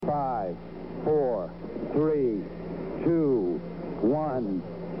5, 4, 3, 2, 1,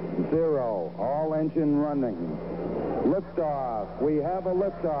 0. All engine running. Liftoff. We have a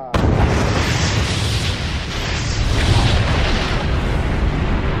liftoff.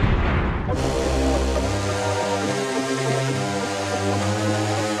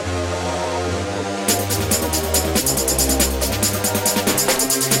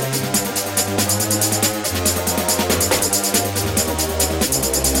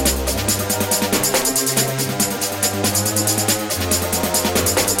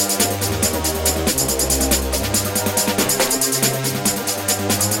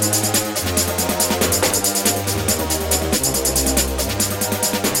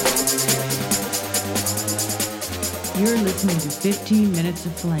 You're listening to 15 Minutes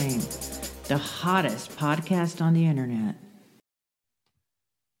of Flame, the hottest podcast on the internet.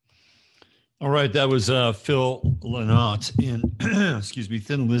 All right, that was Phil Lynott in, excuse me,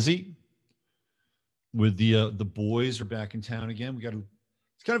 Thin Lizzy with the boys are back in town again.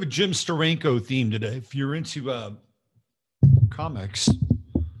 It's kind of a Jim Steranko theme today. If you're into comics,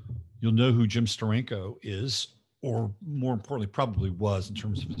 you'll know who Jim Steranko is, or more importantly, probably was in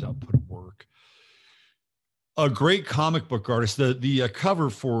terms of his output of work. A great comic book artist. The cover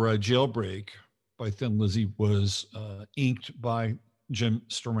for Jailbreak by Thin Lizzy was inked by Jim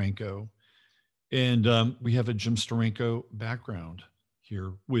Steranko. And we have a Jim Steranko background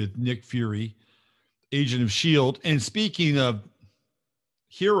here with Nick Fury, Agent of S.H.I.E.L.D. And speaking of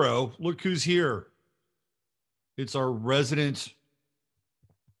hero, look who's here. It's our resident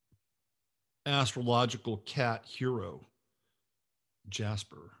astrological cat hero,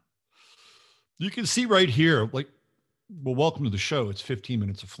 Jasper. You can see right here, welcome to the show. It's 15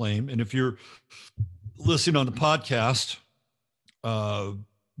 Minutes of Flame. And if you're listening on the podcast, welcome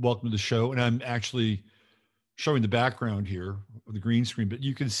to the show. And I'm actually showing the background here of the green screen, but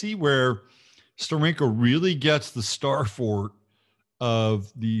you can see where Steranko really gets the starfort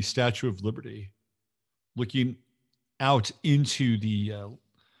of the Statue of Liberty, looking out into the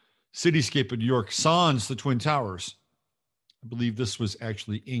cityscape of New York, sans the Twin Towers. I believe this was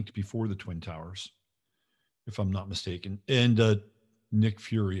actually inked before the Twin Towers, if I'm not mistaken. And Nick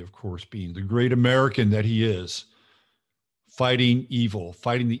Fury, of course, being the great American that he is, fighting evil,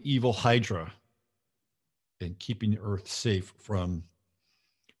 fighting the evil Hydra, and keeping the Earth safe from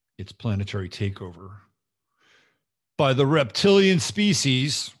its planetary takeover by the reptilian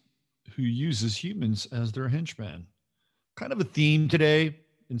species who uses humans as their henchmen. Kind of a theme today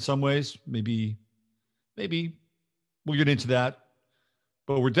in some ways. Maybe we'll get into that.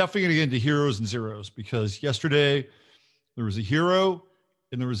 But we're definitely going to get into heroes and zeros, because yesterday there was a hero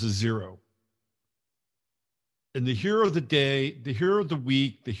and there was a zero. And the hero of the day, the hero of the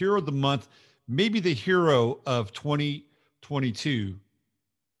week, the hero of the month, maybe the hero of 2022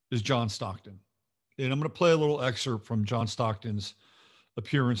 is John Stockton. And I'm going to play a little excerpt from John Stockton's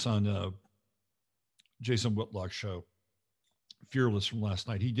appearance on Jason Whitlock's show, Fearless, from last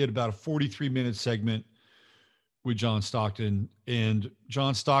night. He did about a 43-minute segment with John Stockton. And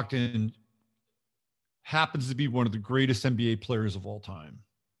John Stockton happens to be one of the greatest NBA players of all time.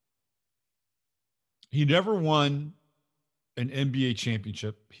 He never won an NBA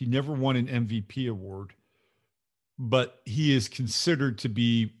championship. He never won an MVP award, but he is considered to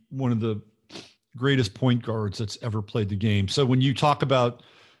be one of the greatest point guards that's ever played the game. So when you talk about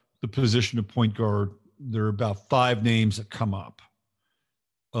the position of point guard, there are about 5 names that come up.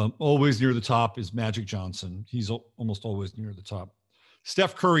 Always near the top is Magic Johnson. He's almost always near the top.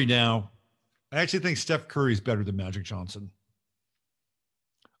 Steph Curry now. I actually think Steph Curry is better than Magic Johnson.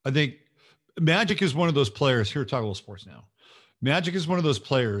 I think Magic is one of those players. Here, talk a little sports now. Magic is one of those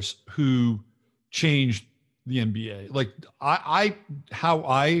players who changed the NBA. Like how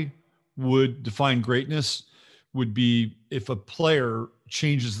I would define greatness would be if a player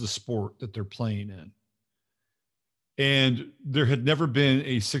changes the sport that they're playing in. And there had never been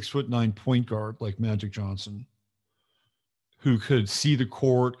a 6'9" point guard like Magic Johnson who could see the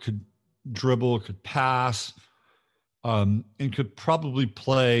court, could dribble, could pass, and could probably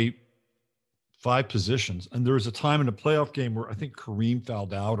play 5 positions. And there was a time in a playoff game where I think Kareem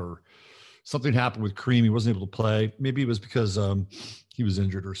fouled out or something happened with Kareem. He wasn't able to play. Maybe it was because he was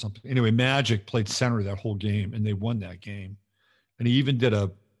injured or something. Anyway, Magic played center that whole game, and they won that game. And he even did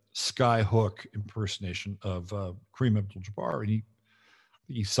a sky hook impersonation of Kareem Abdul-Jabbar, and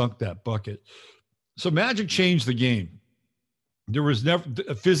he sunk that bucket. So Magic changed the game. There was never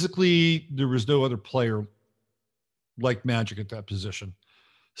physically, there was no other player like Magic at that position.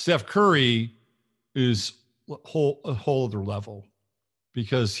 Steph Curry is a whole other level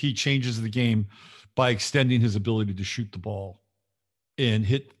because he changes the game by extending his ability to shoot the ball and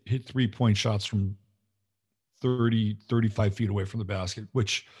hit 3-point shots from 30, 35 feet away from the basket,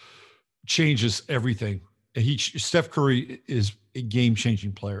 which changes everything. Steph Curry is a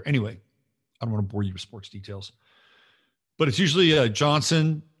game-changing player. Anyway, I don't want to bore you with sports details, but it's usually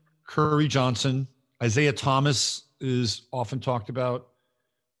Johnson, Curry, Johnson. Isaiah Thomas is often talked about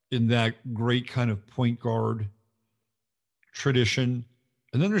in that great kind of point guard tradition.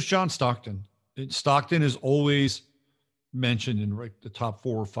 And then there's John Stockton. Stockton is always mentioned in the top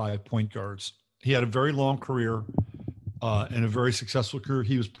 4 or 5 point guards. He had a very long career and a very successful career.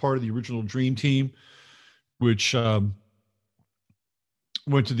 He was part of the original Dream Team, which went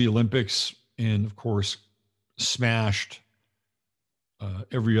to the Olympics and, of course, smashed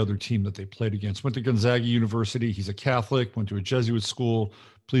every other team that they played against. Went to Gonzaga University. He's a Catholic, went to a Jesuit school.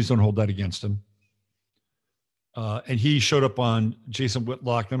 Please don't hold that against him. And he showed up on Jason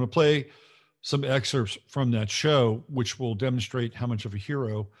Whitlock. I'm going to play some excerpts from that show, which will demonstrate how much of a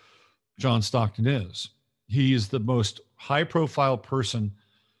hero John Stockton is. He is the most high-profile person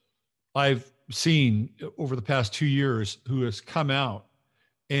I've seen over the past 2 years who has come out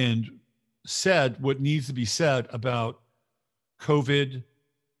and said what needs to be said about COVID,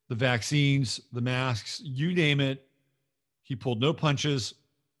 the vaccines, the masks, you name it. He pulled no punches.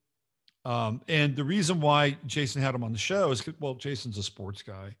 And the reason why Jason had him on the show is, well, Jason's a sports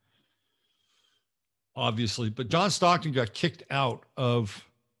guy, obviously, but John Stockton got kicked out of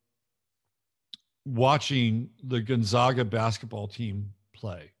watching the Gonzaga basketball team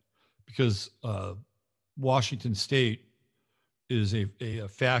play because Washington State is a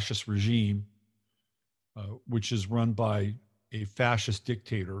fascist regime, which is run by a fascist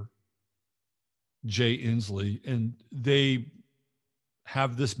dictator, Jay Inslee, and they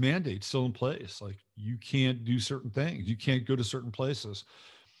have this mandate still in place. Like, you can't do certain things. You can't go to certain places.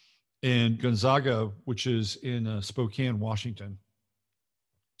 And Gonzaga, which is in Spokane, Washington,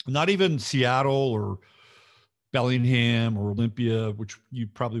 not even Seattle or Bellingham or Olympia, which you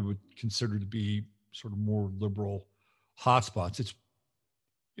probably would consider to be sort of more liberal hotspots. It's,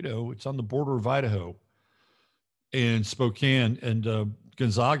 it's on the border of Idaho and Spokane. And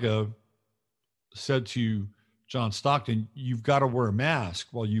Gonzaga said to John Stockton, you've got to wear a mask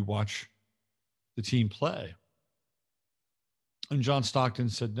while you watch the team play. And John Stockton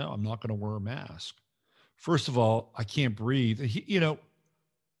said, no, I'm not going to wear a mask. First of all, I can't breathe.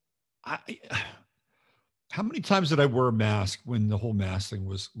 How many times did I wear a mask when the whole mask thing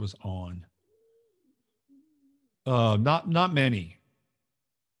was on? Not many.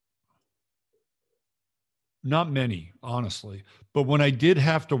 Not many, honestly. But when I did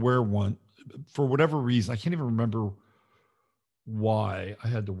have to wear one, for whatever reason, I can't even remember why I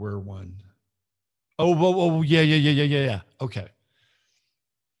had to wear one. Oh, yeah. Okay.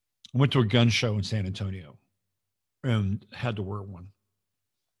 I went to a gun show in San Antonio and had to wear one.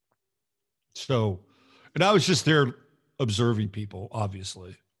 So, and I was just there observing people,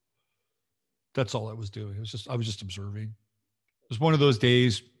 obviously. That's all I was doing. I was just observing. It was one of those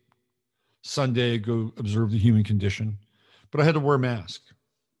days, Sunday, go observe the human condition, but I had to wear a mask.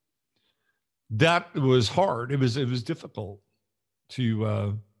 That was hard. It was difficult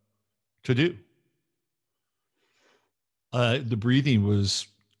to do. The breathing was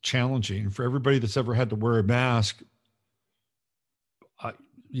challenging for everybody that's ever had to wear a mask.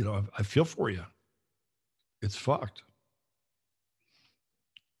 I feel for you. It's fucked.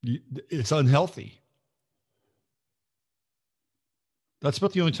 It's unhealthy. That's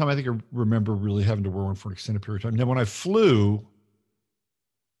about the only time I think I remember really having to wear one for an extended period of time. Now, when I flew,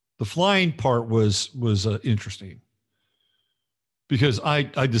 the flying part was interesting because I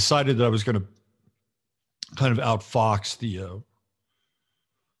decided that I was going to kind of outfox the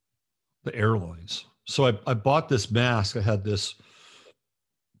airlines. So I bought this mask. I had this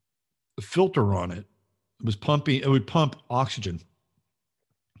filter on it. It would pump oxygen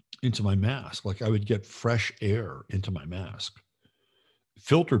into my mask. Like, I would get fresh air into my mask,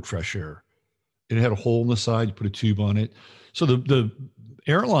 filtered fresh air. It had a hole in the side. You put a tube on it. So the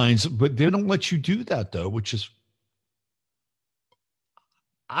airlines, but they don't let you do that though, which is,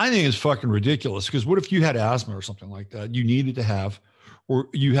 I think it's fucking ridiculous. Because what if you had asthma or something like that? You needed to have, or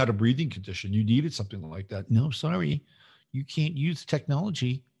you had a breathing condition. You needed something like that. No, sorry. You can't use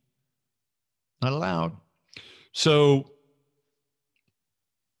technology. Not allowed. So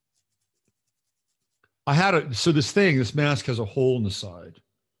this mask has a hole in the side.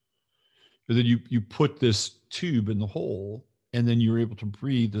 And then you put this tube in the hole, and then you're able to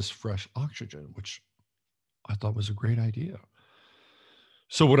breathe this fresh oxygen, which I thought was a great idea.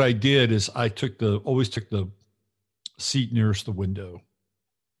 So what I did is I always took the seat nearest the window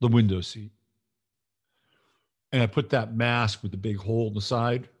seat. And I put that mask with the big hole in the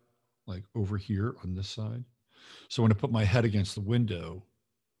side, like over here on this side. So when I put my head against the window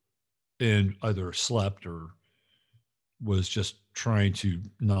and either slept or was just trying to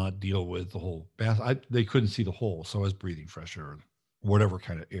not deal with the whole bath, they couldn't see the hole. So I was breathing fresh air, whatever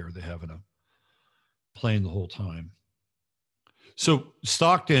kind of air they have in a plane the whole time. So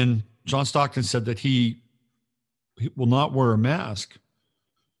John Stockton said that he will not wear a mask.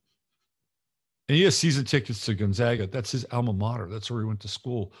 And he has season tickets to Gonzaga. That's his alma mater. That's where he went to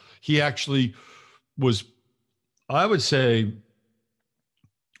school. He actually was, I would say,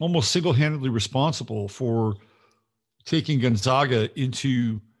 almost single-handedly responsible for taking Gonzaga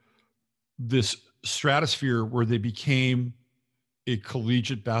into this stratosphere where they became a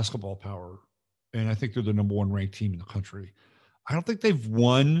collegiate basketball power. And I think they're the number 1 ranked team in the country. I don't think they've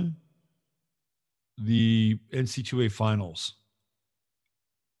won the NC2A finals.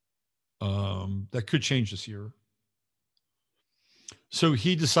 That could change this year. So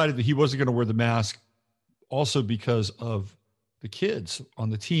he decided that he wasn't going to wear the mask also because of the kids on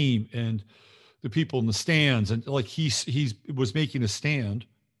the team and the people in the stands. And like he was making a stand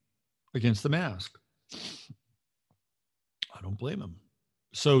against the mask. I don't blame him.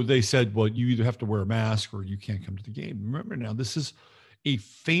 So they said, well, you either have to wear a mask or you can't come to the game. Remember now, this is a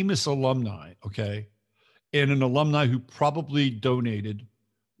famous alumni, okay? And an alumni who probably donated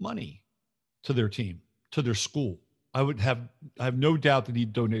money to their team, to their school. I have no doubt that he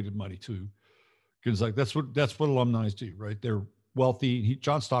donated money to Gonzaga. That's what alumni do, right? They're wealthy.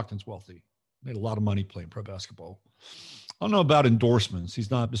 John Stockton's wealthy. Made a lot of money playing pro basketball. I don't know about endorsements. He's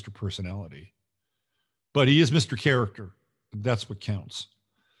not Mr. Personality, but he is Mr. Character. That's what counts.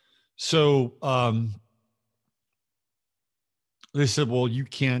 So they said, well, you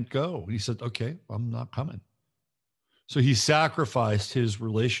can't go. And he said, okay, I'm not coming. So he sacrificed his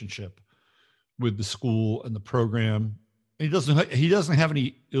relationship with the school and the program. And he doesn't have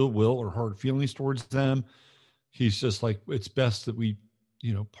any ill will or hard feelings towards them. He's just like, it's best that we,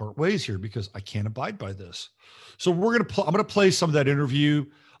 part ways here because I can't abide by this. So I'm going to play some of that interview.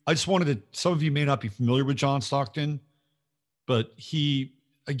 I just wanted to, some of you may not be familiar with John Stockton, but he's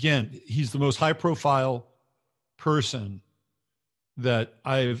the most high profile person that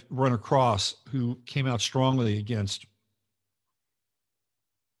I've run across who came out strongly against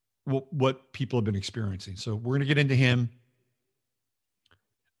what people have been experiencing. So we're going to get into him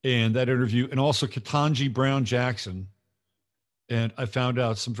and that interview, and also Ketanji Brown Jackson. And I found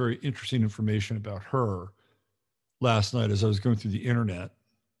out some very interesting information about her last night as I was going through the internet.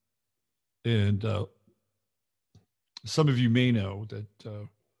 And some of you may know that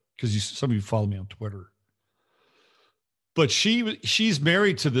because some of you follow me on Twitter. But she's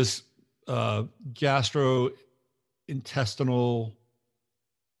married to this gastrointestinal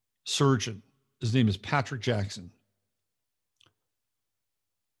surgeon. His name is Patrick Jackson.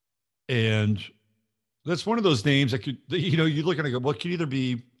 And that's one of those names that could, you look at it and go, well, it could either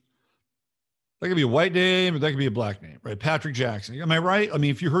be, that could be a white name or that could be a black name, right? Patrick Jackson. Am I right? I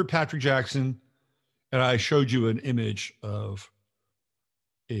mean, if you heard Patrick Jackson and I showed you an image of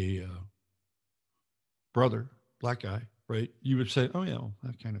a brother, black guy, right? You would say, oh yeah, well,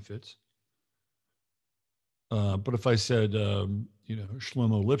 that kind of fits. But if I said,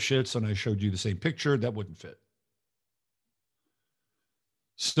 Shlomo Lipschitz and I showed you the same picture, that wouldn't fit.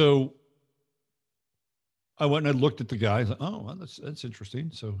 So I went and I looked at the guy. I was like, oh, well, that's interesting.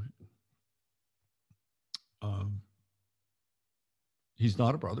 So he's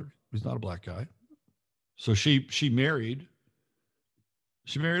not a brother. He's not a black guy. So she married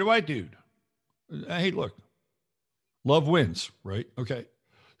a white dude. Hey, look, love wins, right? Okay.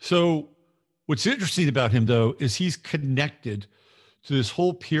 So what's interesting about him, though, is he's connected to this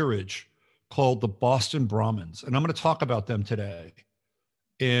whole peerage called the Boston Brahmins. And I'm going to talk about them today.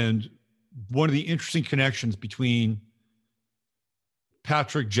 And one of the interesting connections between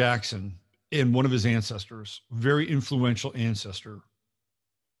Patrick Jackson and one of his ancestors, very influential ancestor,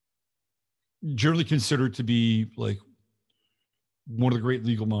 generally considered to be like one of the great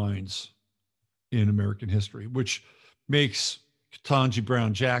legal minds in American history, which makes Ketanji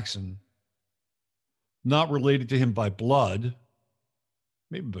Brown Jackson not related to him by blood,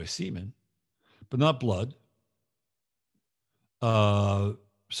 maybe by semen, but not blood.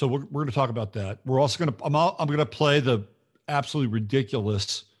 So we're going to talk about that. We're also going to, I'm going to play the absolutely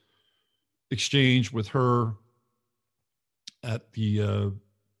ridiculous exchange with her at the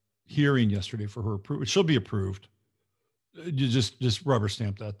hearing yesterday for her approval. She'll be approved. You just rubber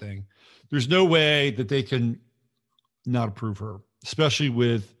stamp that thing. There's no way that they can not approve her, especially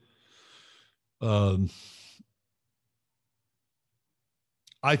with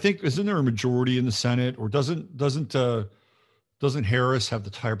I think, isn't there a majority in the Senate, or doesn't Harris have the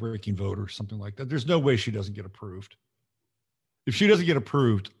tie-breaking vote or something like that? There's no way she doesn't get approved. If she doesn't get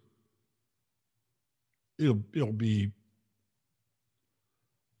approved, it'll be,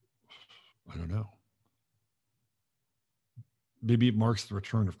 I don't know. Maybe it marks the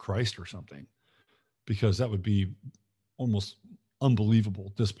return of Christ or something, because that would be almost unbelievable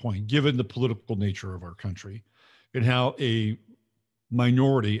at this point, given the political nature of our country and how a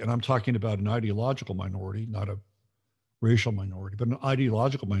minority, and I'm talking about an ideological minority, not a racial minority, but an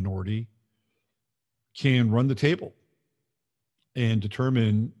ideological minority, can run the table and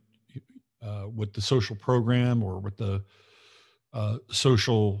determine what the social program or what the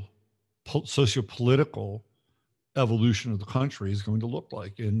socio-political evolution of the country is going to look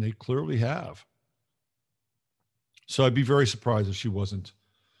like. And they clearly have. So I'd be very surprised if she wasn't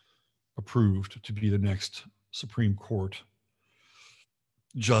approved to be the next Supreme Court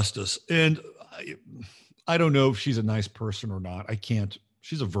justice. And I don't know if she's a nice person or not. I can't.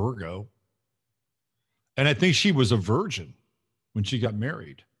 She's a Virgo. And I think she was a virgin when she got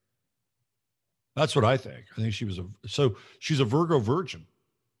married. That's what I think. I think so she's a Virgo virgin.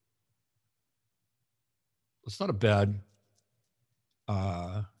 It's not a bad,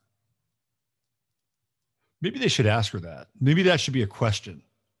 maybe they should ask her that. Maybe that should be a question.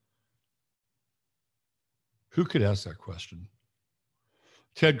 Who could ask that question?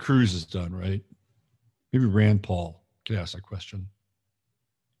 Ted Cruz is done, right? Maybe Rand Paul could ask that question.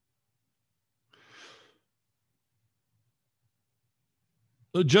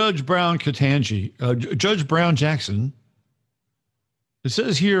 Judge Brown Ketanji, Judge Brown Jackson, it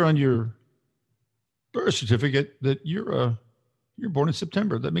says here on your birth certificate that you're born in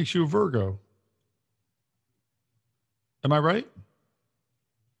September. That makes you a Virgo. Am I right?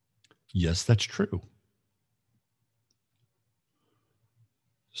 Yes, that's true.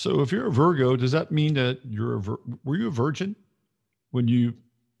 So if you're a Virgo, does that mean that were you a virgin when you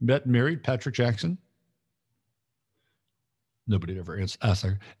met and married Patrick Jackson? Nobody ever asked that.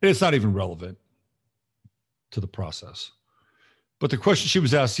 And it's not even relevant to the process. But the question she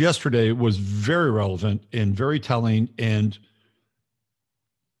was asked yesterday was very relevant and very telling and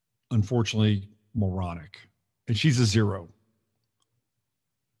unfortunately moronic. And she's a zero.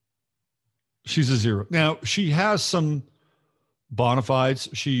 She's a zero. Now, she has some bona fides.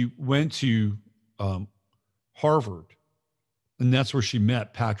 She went to Harvard, and that's where she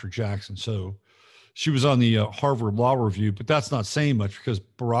met Patrick Jackson. So she was on the Harvard Law Review, but that's not saying much because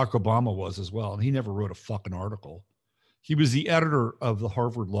Barack Obama was as well, and he never wrote a fucking article. He was the editor of the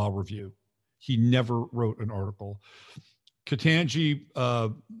Harvard Law Review. He never wrote an article. Ketanji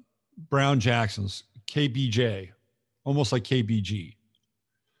Brown Jackson's KBJ, almost like KBG.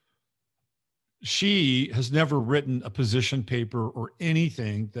 She has never written a position paper or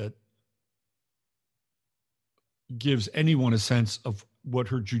anything that gives anyone a sense of what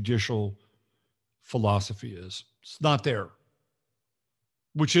her judicial philosophy is. It's not there,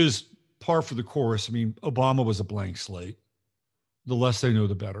 which is par for the course. I mean, Obama was a blank slate. The less they know,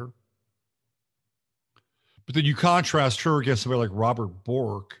 the better. But then you contrast her against somebody like Robert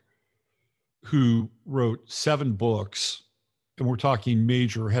Bork, who wrote 7 books, and we're talking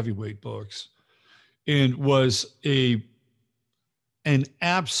major heavyweight books, and was an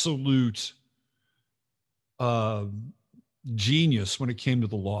absolute genius when it came to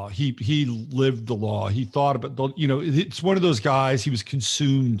the law. He lived the law. He thought about it's one of those guys. He was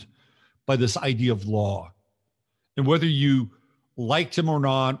consumed by this idea of law, and whether you liked him or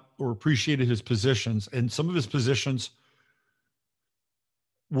not, or appreciated his positions, and some of his positions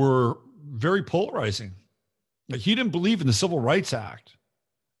were very polarizing. Like, he didn't believe in the Civil Rights Act.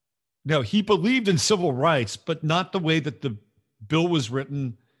 No, he believed in civil rights, but not the way that the bill was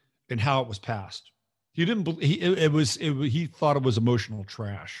written and how it was passed. He didn't believe he thought it was emotional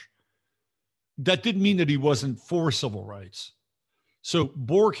trash. That didn't mean that he wasn't for civil rights. So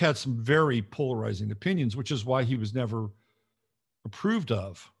Bork had some very polarizing opinions, which is why he was never approved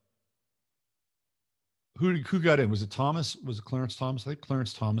of. Who got in? Was it Thomas? Was it Clarence Thomas? I think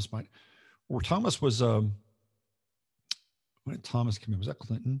Clarence Thomas might. Or Thomas was when did Thomas come in? Was that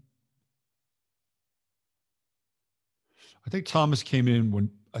Clinton? I think Thomas came in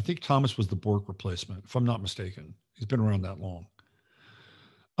I think Thomas was the Bork replacement, if I'm not mistaken. He's been around that long.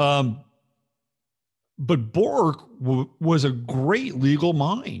 But Bork was a great legal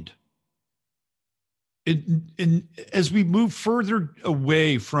mind. And as we move further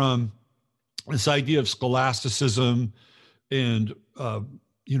away from this idea of scholasticism and,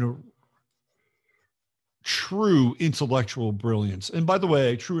 true intellectual brilliance. And by the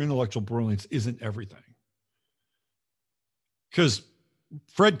way, true intellectual brilliance isn't everything. Because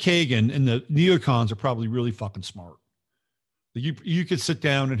Fred Kagan and the neocons are probably really fucking smart. You could sit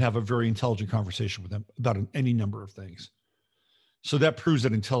down and have a very intelligent conversation with them about any number of things. So that proves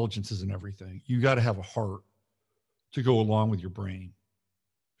that intelligence isn't everything. You got to have a heart to go along with your brain.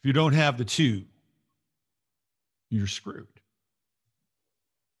 If you don't have the two, you're screwed.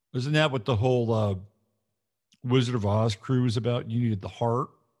 Isn't that what the whole Wizard of Oz crew is about? You needed the heart,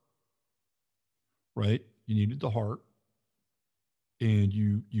 right? You needed the heart, and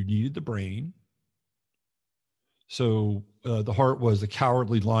you needed the brain. So the heart was the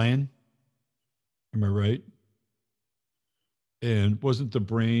cowardly lion. Am I right? And wasn't the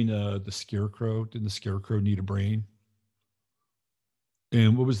brain the scarecrow? Didn't the scarecrow need a brain?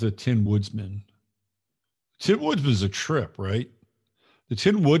 And what was the Tin Woodsman? Tin Woodsman is a trip, right? The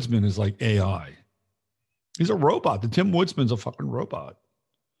Tin Woodsman is like AI. He's a robot. The Tin Woodsman's a fucking robot.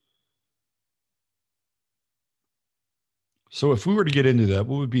 So if we were to get into that,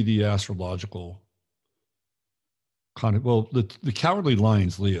 what would be the astrological kind of, well, the cowardly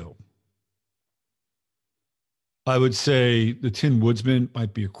lion's Leo. I would say the Tin Woodsman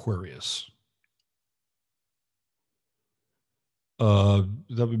might be Aquarius. That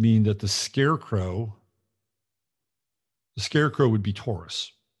would mean that the scarecrow would be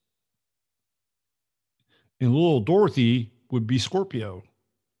Taurus. And little Dorothy would be Scorpio,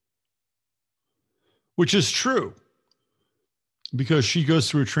 which is true because she goes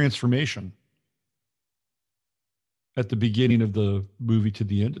through a transformation at the beginning of the movie to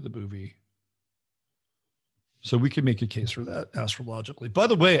the end of the movie. So we can make a case for that astrologically. By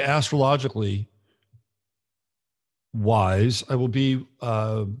the way, astrologically wise, I will be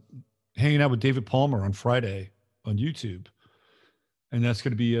hanging out with David Palmer on Friday on YouTube. And that's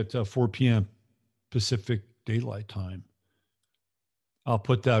going to be at 4 p.m. Pacific Daylight Time. I'll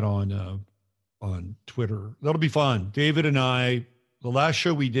put that on Twitter. That'll be fun. David and I, the last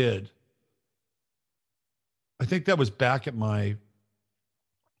show we did, I think that was back at my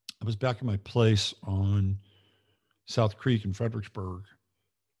place on South Creek in Fredericksburg.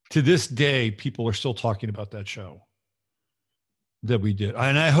 To this day, people are still talking about that show that we did.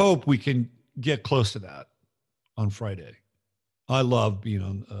 And I hope we can get close to that on Friday. I love being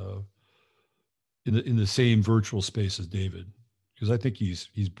on in the same virtual space as David because I think he's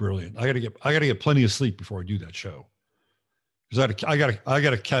brilliant. I gotta get plenty of sleep before I do that show because I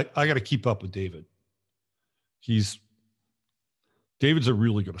gotta keep up with David. David's a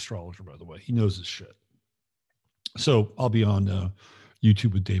really good astrologer, by the way. He knows his shit. So I'll be on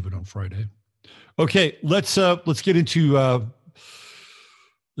YouTube with David on Friday. Okay, let's get into the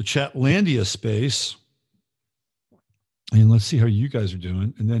Chatlandia space. And let's see how you guys are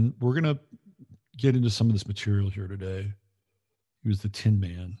doing. And then we're going to get into some of this material here today. He was the Tin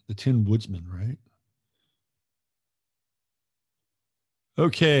Man, the Tin Woodsman, right?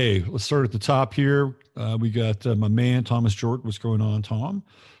 Okay, let's start at the top here. We got my man, Thomas Jordan. What's going on, Tom?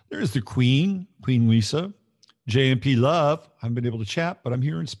 There's the Queen Lisa. JMP Love. I haven't been able to chat, but I'm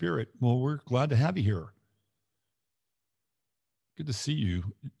here in spirit. Well, we're glad to have you here. Good to see you,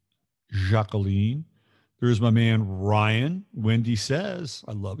 Jacqueline. There's my man, Ryan. Wendy says,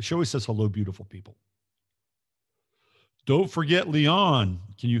 I love it. She always says, hello, beautiful people. Don't forget Leon.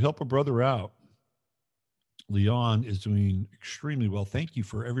 Can you help a brother out? Leon is doing extremely well. Thank you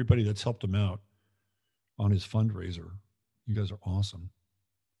for everybody that's helped him out on his fundraiser. You guys are awesome.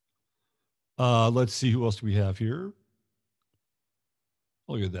 Let's see who else do we have here.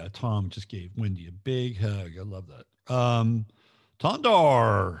 Look at that. Tom just gave Wendy a big hug. I love that.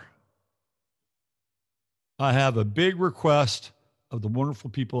 Tondar. I have a big request of the wonderful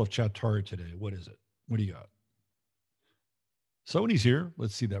people of Chattari today. What is it? What do you got? Sony's here.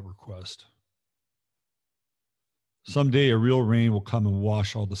 Let's see that request. Someday a real rain will come and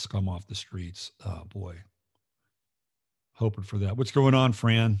wash all the scum off the streets. Oh, boy. Hoping for that. What's going on,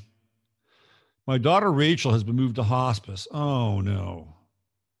 Fran? My daughter, Rachel, has been moved to hospice. Oh, no.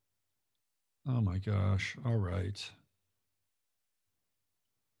 Oh, my gosh. All right.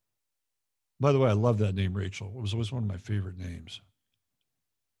 By the way, I love that name, Rachel. It was always one of my favorite names.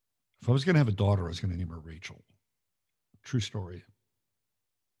 If I was going to have a daughter, I was going to name her Rachel. True story.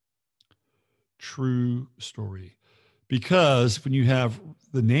 True story. Because when you have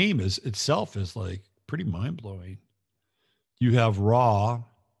the name itself is like pretty mind-blowing. You have Ra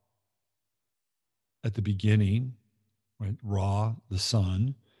at the beginning, right? Ra, the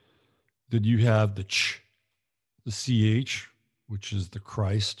sun. Then you have the Ch, the CH, which is the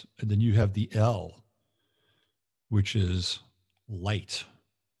Christ. And then you have the L, which is light,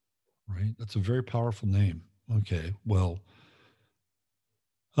 right? That's a very powerful name. Okay, well,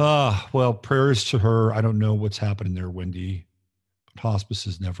 prayers to her. I don't know what's happening there, Wendy, Hospice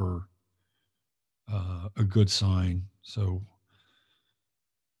is never a good sign. So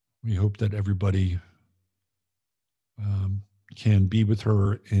we hope that everybody can be with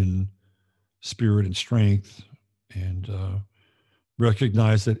her in spirit and strength, and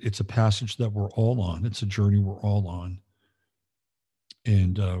recognize that it's a passage that we're all on. It's a journey we're all on,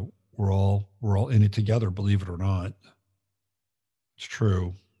 and we're all in it together. Believe it or not, it's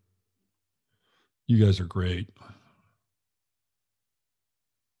true. You guys are great.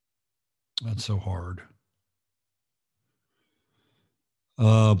 That's so hard.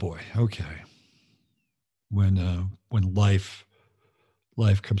 Oh boy. Okay. When life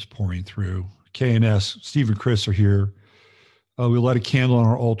comes pouring through. K&S, Steve and Chris are here. We light a candle on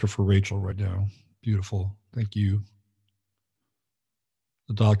our altar for Rachel right now. Beautiful. Thank you.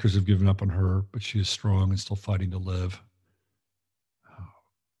 The doctors have given up on her, but she is strong and still fighting to live.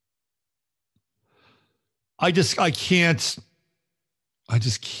 I just can't. I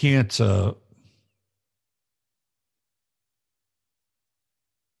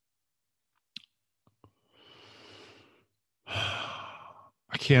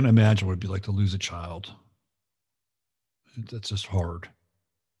can't imagine what it'd be like to lose a child. That's just hard.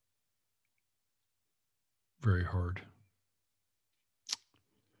 Very hard.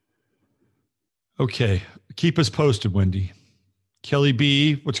 Okay. Keep us posted, Wendy. Kelly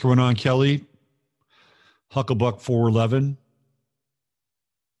B. What's going on, Kelly? Hucklebuck 411.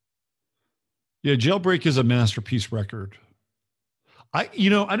 Yeah, Jailbreak is a masterpiece record. I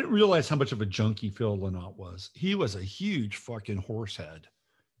didn't realize how much of a junkie Phil Lynott was. He was a huge fucking horsehead.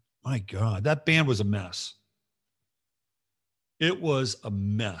 My God, that band was a mess. It was a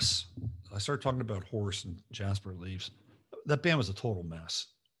mess. I started talking about Horse and Jasper Leaves. That band was a total mess.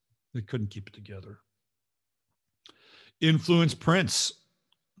 They couldn't keep it together. Influence Prince.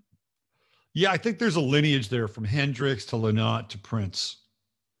 Yeah, I think there's a lineage there from Hendrix to Lynott to Prince.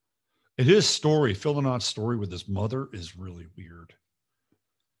 And his story, Phil Lynott's story with his mother, is really weird.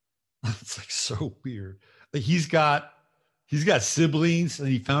 It's like so weird. Like he's got siblings, and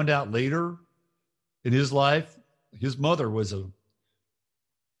he found out later in his life his mother was a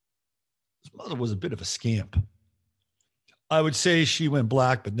bit of a scamp. I would say she went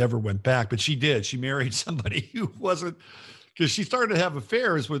black but never went back, but she did. She married somebody who wasn't, because she started to have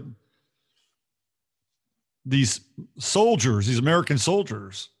affairs with these soldiers, these American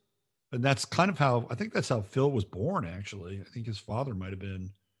soldiers. And that's kind of how, I think that's how Phil was born, actually. I think his father might have been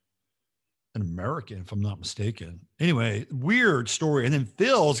an American, if I'm not mistaken. Anyway, weird story. And then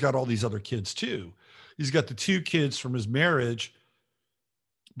Phil's got all these other kids too. He's got the 2 kids from his marriage,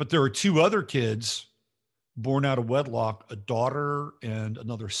 but there are 2 other kids born out of wedlock, a daughter and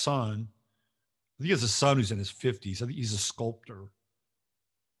another son. I think he has a son who's in his 50s. I think he's a sculptor.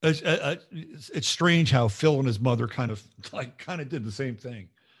 It's strange how Phil and his mother kind of did the same thing.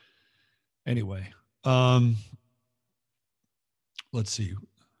 Anyway, let's see.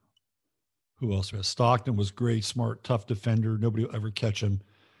 Who else was? Stockton was great, smart, tough defender. Nobody will ever catch him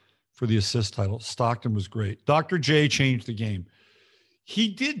for the assist title. Stockton was great. Dr. J changed the game. He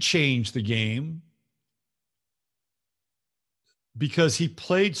did change the game because he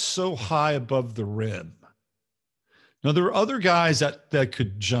played so high above the rim. Now, there were other guys that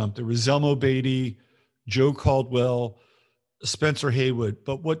could jump. There was Zelmo Beatty, Joe Caldwell, Spencer Haywood.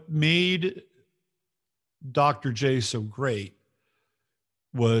 But what made Dr. J so great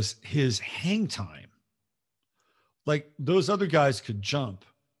was his hang time. Like those other guys could jump,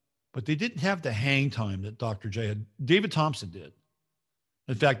 but they didn't have the hang time that Dr. J had. David Thompson did.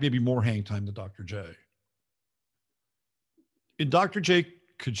 In fact, maybe more hang time than Dr. J. And Dr. J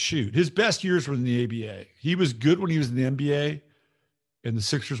could shoot. His best years were in the ABA. He was good when he was in the NBA, and the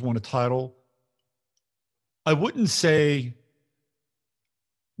Sixers won a title. I wouldn't say,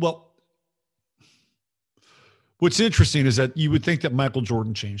 well, what's interesting is that you would think that Michael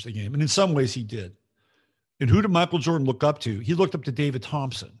Jordan changed the game, and in some ways he did. And who did Michael Jordan look up to? He looked up to David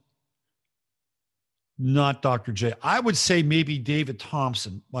Thompson, not Dr. J. I would say maybe David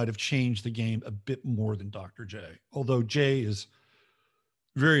Thompson might have changed the game a bit more than Dr. J, although J is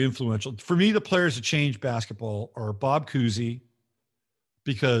very influential. For me, the players that changed basketball are Bob Cousy,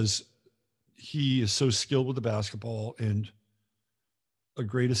 because he is so skilled with the basketball and a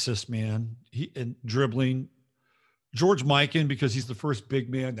great assist man. And dribbling. George Mikan, because he's the first big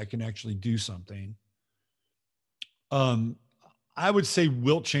man that can actually do something. I would say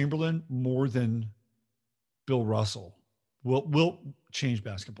Wilt Chamberlain more than Bill Russell. Wilt changed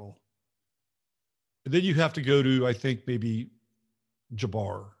basketball. And then you have to go to, I think, maybe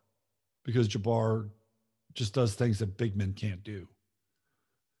Jabbar, because Jabbar just does things that big men can't do.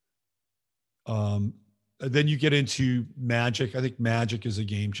 Then you get into Magic. I think Magic is a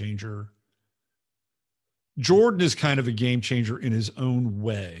game changer. Jordan is kind of a game changer in his own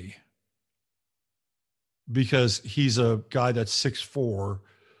way because he's a guy that's 6'4",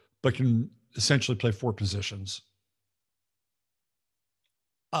 but can essentially play 4 positions.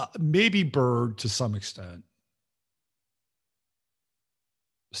 Maybe Bird to some extent.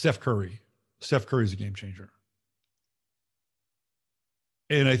 Steph Curry. Steph Curry is a game changer.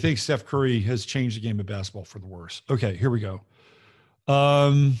 And I think Steph Curry has changed the game of basketball for the worse. Okay, here we go.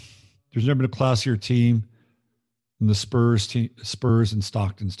 There's never been a classier team than the Spurs in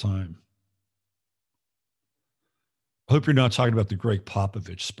Stockton's time. I hope you're not talking about the Greg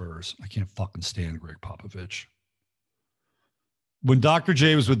Popovich Spurs. I can't fucking stand Greg Popovich. When Dr.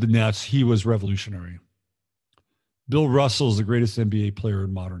 J was with the Nets, he was revolutionary. Bill Russell is the greatest NBA player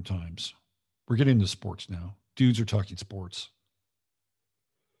in modern times. We're getting into sports now. Dudes are talking sports.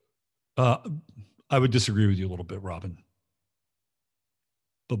 I would disagree with you a little bit, Robin.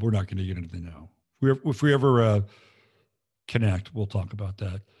 But we're not going to get into it now. If we ever connect, we'll talk about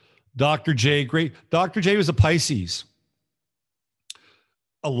that. Dr. J, great. Dr. J was a Pisces.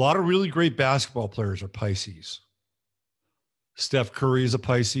 A lot of really great basketball players are Pisces. Steph Curry is a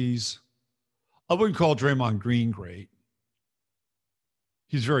Pisces. I wouldn't call Draymond Green great.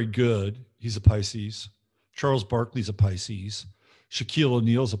 He's very good. He's a Pisces. Charles Barkley's a Pisces. Shaquille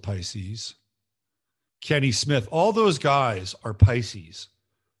O'Neal's a Pisces. Kenny Smith. All those guys are Pisces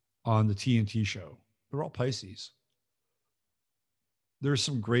on the TNT show. They're all Pisces. There's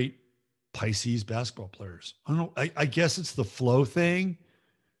some great Pisces basketball players. I don't know. I guess it's the flow thing.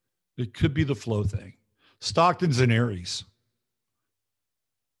 It could be the flow thing. Stockton's an Aries.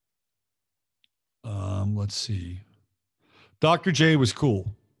 Let's see. Dr. J was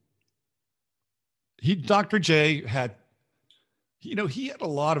cool. Dr. J had, he had a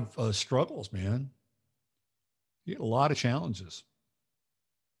lot of struggles, man. He had a lot of challenges.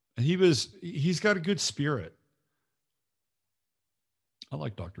 And he's got a good spirit. I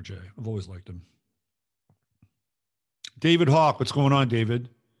like Dr. J. I've always liked him. David Hawk, what's going on, David?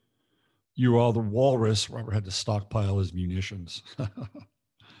 You are the walrus. Robert had to stockpile his munitions.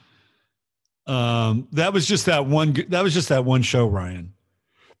 That was just that one show, Ryan.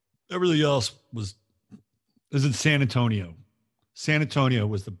 Everything else was in San Antonio. San Antonio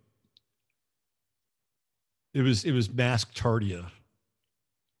was it was masked Tardia.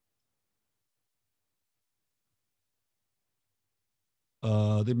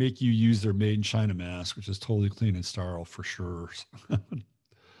 They make you use their made in China mask, which is totally clean and sterile for sure.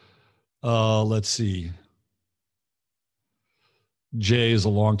 Let's see. Jay is a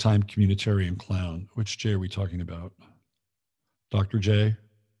longtime communitarian clown. Which Jay are we talking about? Dr. J?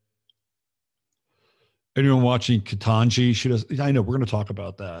 Anyone watching Ketanji? I know, we're going to talk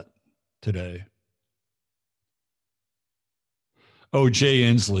about that today. Oh, Jay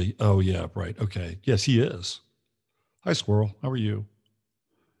Inslee. Oh, yeah, right. Okay. Yes, he is. Hi, Squirrel. How are you?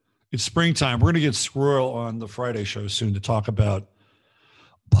 It's springtime. We're going to get Squirrel on the Friday show soon to talk about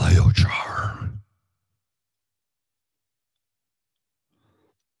biochar.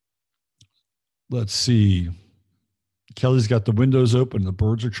 Let's see. Kelly's got the windows open. The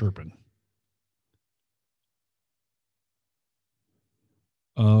birds are chirping.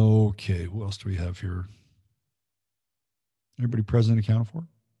 Okay. What else do we have here? Everybody present and accounted for?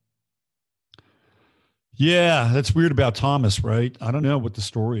 Yeah, that's weird about Thomas, right? I don't know what the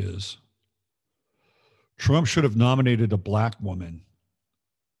story is. Trump should have nominated a black woman.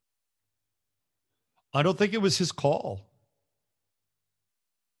 I don't think it was his call.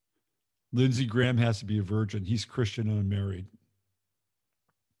 Lindsey Graham has to be a virgin. He's Christian and unmarried.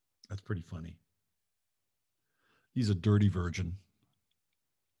 That's pretty funny. He's a dirty virgin.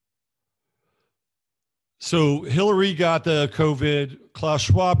 So Hillary got the COVID. Klaus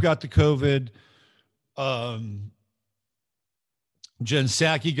Schwab got the COVID. Jen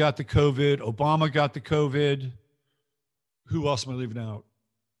Psaki got the COVID. Obama got the COVID. Who else am I leaving out?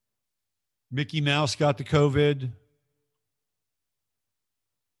 Mickey Mouse got the COVID.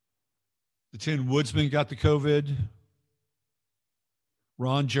 The Tin Woodsman got the COVID.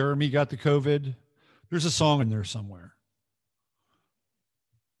 Ron Jeremy got the COVID. There's a song in there somewhere.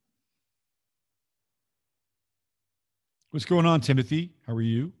 What's going on, Timothy? How are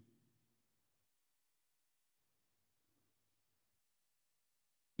you?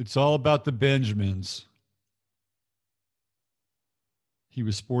 It's all about the Benjamins. He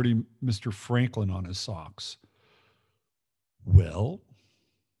was sporting Mr. Franklin on his socks. Well,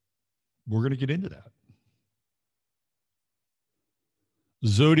 we're going to get into that.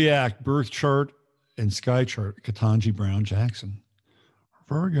 Zodiac, birth chart, and sky chart. Ketanji Brown Jackson.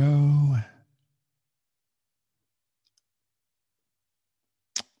 Virgo.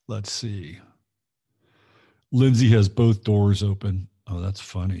 Let's see. Lindsay has both doors open. Oh, that's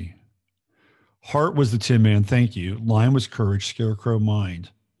funny. Heart was the Tin Man. Thank you. Lion was courage. Scarecrow mind.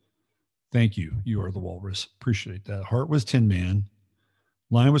 Thank you. You are the walrus. Appreciate that. Heart was Tin Man.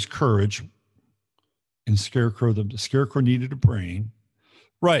 Lion was courage. And Scarecrow, the Scarecrow needed a brain.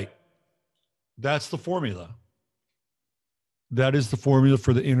 Right. That's the formula. That is the formula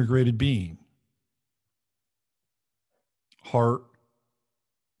for the integrated being. Heart,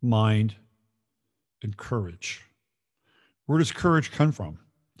 mind, and courage. Where does courage come from?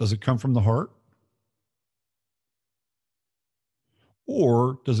 Does it come from the heart?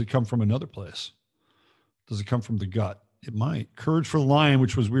 Or does it come from another place? Does it come from the gut? It might. Courage for the lion,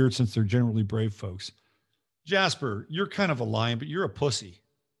 which was weird since they're generally brave folks. Jasper, you're kind of a lion, but you're a pussy.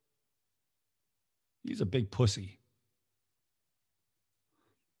 He's a big pussy.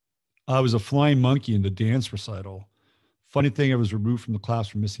 I was a flying monkey in the dance recital. Funny thing, I was removed from the class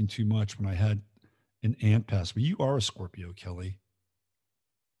for missing too much when I had an aunt pass. But you are a Scorpio, Kelly.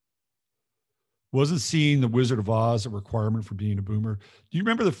 Wasn't seeing The Wizard of Oz a requirement for being a boomer? Do you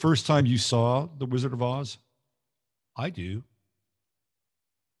remember the first time you saw The Wizard of Oz? I do.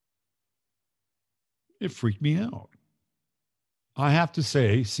 It freaked me out. I have to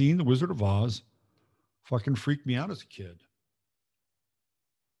say, seeing The Wizard of Oz fucking freaked me out as a kid.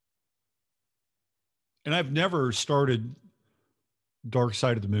 And I've never started Dark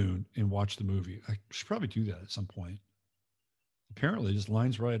Side of the Moon and watched the movie. I should probably do that at some point. Apparently, it just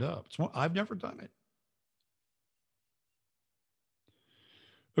lines right up. I've never done it.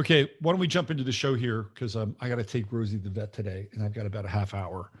 Okay, why don't we jump into the show here? Because I got to take Rosie to the vet today, and I've got about a half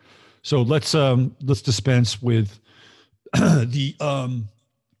hour. So let's dispense with the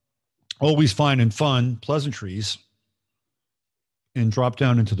always fine and fun pleasantries and drop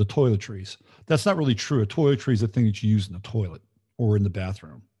down into the toiletries. That's not really true. A toiletry is a thing that you use in the toilet or in the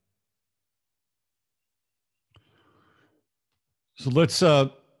bathroom. So let's do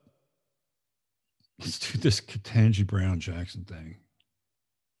this Ketanji Brown Jackson thing.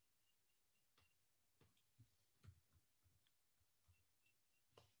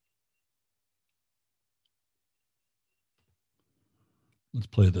 Let's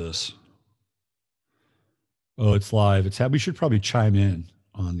play this. Oh, it's live. We should probably chime in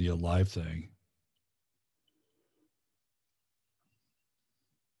on the live thing.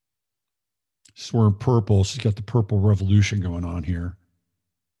 She's wearing purple. She's got the purple revolution going on here.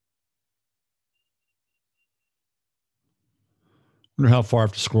 Wonder how far I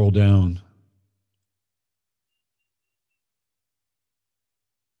have to scroll down.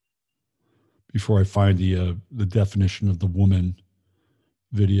 Before I find the definition of the woman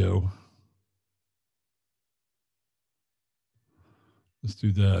video. Let's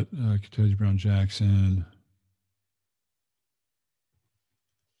do that. Ketanji Brown Jackson.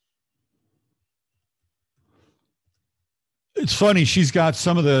 It's funny. She's got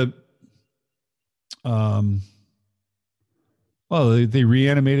some of the, they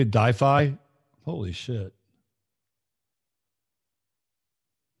reanimated Di-Fi. Holy shit.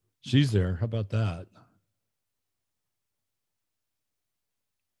 She's there. How about that?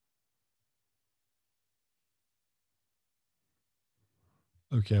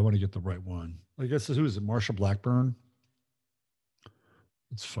 Okay, I want to get the right one. I guess who is it? Marsha Blackburn?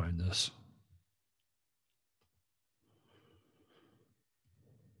 Let's find this.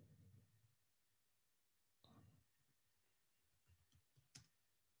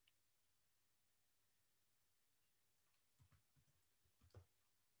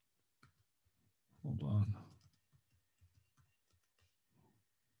 Hold on.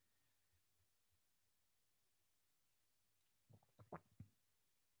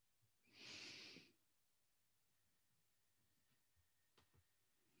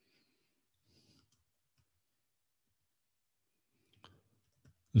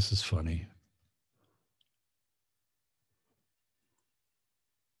 This is funny.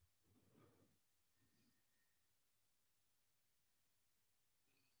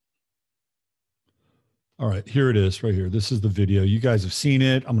 All right, here it is right here. This is the video. You guys have seen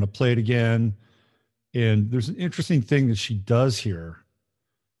it. I'm going to play it again. And there's an interesting thing that she does here,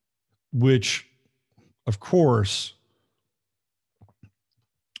 which, of course,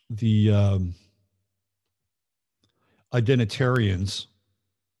 the identitarians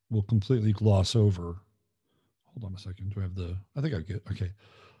will completely gloss over. Hold on a second. Do I have I think I get, okay.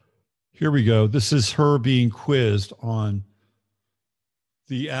 Here we go. This is her being quizzed on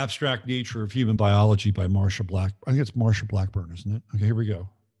the abstract nature of human biology by Marsha Black. I think it's Marsha Blackburn, isn't it? Okay, here we go.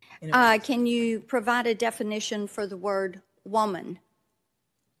 Can you provide a definition for the word woman?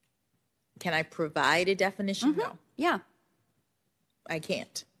 Can I provide a definition? Mm-hmm. No. Yeah. I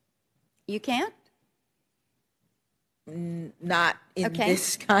can't. You can't? Not in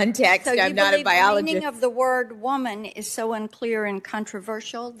this context. So I'm not a biologist. The meaning of the word woman is so unclear and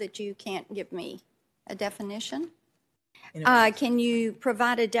controversial that you can't give me a definition? Can you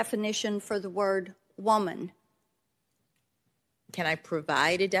provide a definition for the word woman? Can I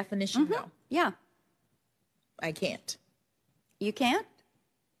provide a definition? Mm-hmm. No. Yeah. I can't. You can't?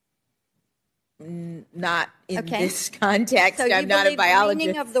 Not in this context. So I'm not a biologist. The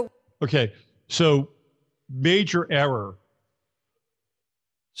meaning of the... Okay, so major error.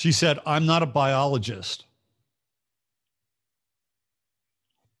 She said, I'm not a biologist.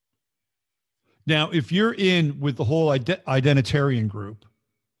 Now, if you're in with the whole identitarian group,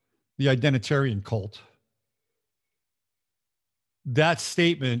 the identitarian cult, that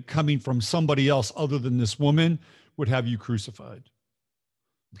statement coming from somebody else other than this woman would have you crucified.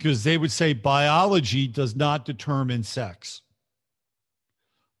 Because they would say biology does not determine sex.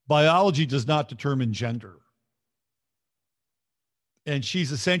 Biology does not determine gender. And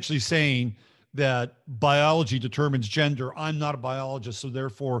she's essentially saying that biology determines gender. I'm not a biologist, so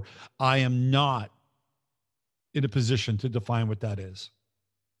therefore I am not in a position to define what that is.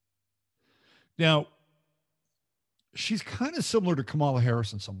 Now, she's kind of similar to Kamala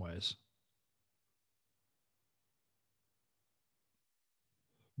Harris in some ways.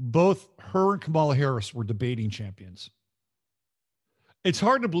 Both her and Kamala Harris were debating champions. It's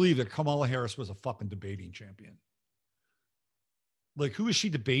hard to believe that Kamala Harris was a fucking debating champion. Like, who is she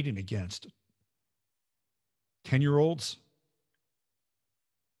debating against? 10-year-olds?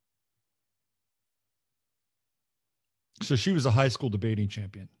 So she was a high school debating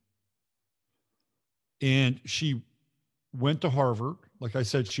champion. And she went to Harvard. Like I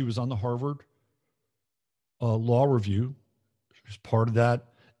said, she was on the Harvard Law Review. She was part of that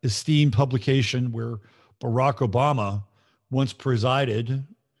esteemed publication where Barack Obama once presided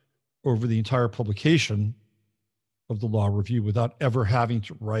over the entire publication of the Law Review without ever having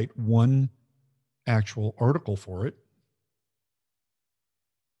to write one actual article for it.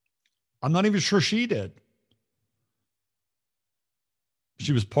 I'm not even sure she did.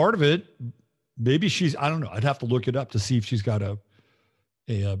 She was part of it. Maybe she's, I don't know. I'd have to look it up to see if she's got a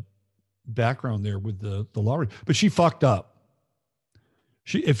background there with the law review. But she fucked up.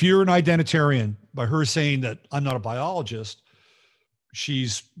 If you're an identitarian, by her saying that I'm not a biologist,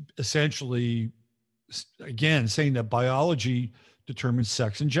 she's essentially, again, saying that biology determines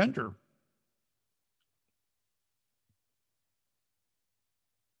sex and gender.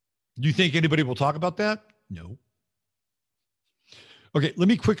 Do you think anybody will talk about that? No. Okay, let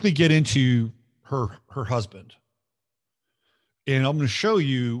me quickly get into her husband. And I'm going to show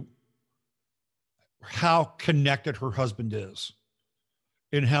you how connected her husband is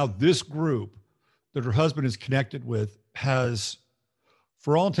and how this group that her husband is connected with has,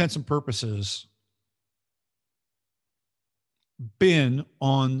 for all intents and purposes, been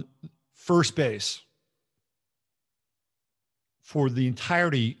on first base for the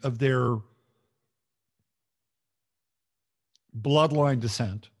entirety of their bloodline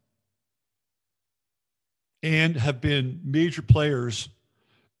descent and have been major players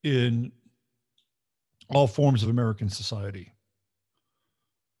in all forms of American society,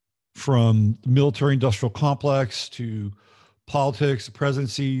 from the military industrial complex to politics, the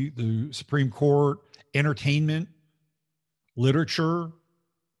presidency, the Supreme Court, entertainment, literature.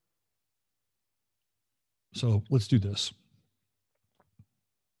 So let's do this.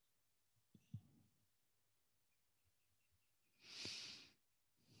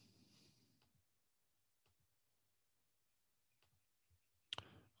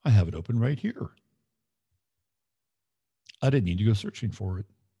 I have it open right here. I didn't need to go searching for it.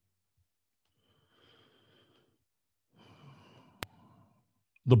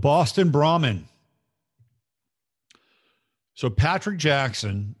 The Boston Brahmin. So Patrick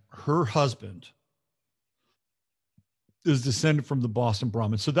Jackson, her husband, is descended from the Boston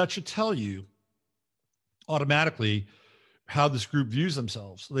Brahmins. So that should tell you automatically how this group views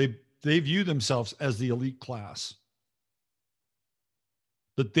themselves. They view themselves as the elite class,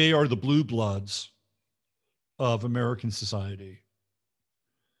 that they are the blue bloods of American society.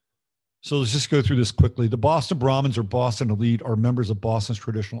 So let's just go through this quickly. The Boston Brahmins or Boston elite are members of Boston's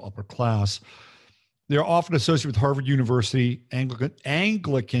traditional upper class. They are often associated with Harvard University,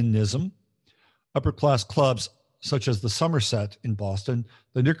 Anglicanism, upper class clubs such as the Somerset in Boston,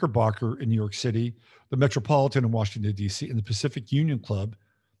 the Knickerbocker in New York City, the Metropolitan in Washington, D.C., and the Pacific Union Club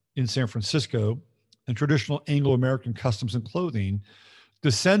in San Francisco, and traditional Anglo-American customs and clothing.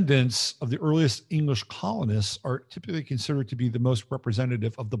 Descendants of the earliest English colonists are typically considered to be the most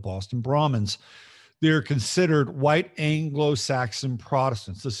representative of the Boston Brahmins. They're considered white Anglo-Saxon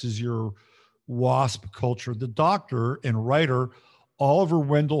Protestants. This is your WASP culture. The doctor and writer Oliver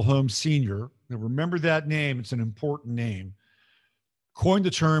Wendell Holmes Sr., now remember that name, it's an important name, coined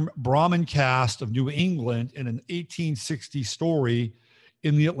the term Brahmin caste of New England in an 1860 story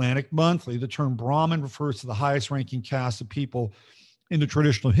in the Atlantic Monthly. The term Brahmin refers to the highest ranking caste of people in the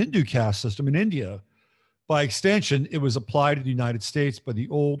traditional Hindu caste system in India. By extension, it was applied to the United States by the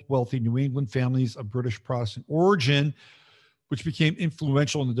old, wealthy New England families of British Protestant origin, which became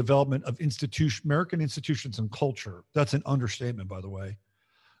influential in the development of American institutions and culture. That's an understatement, by the way.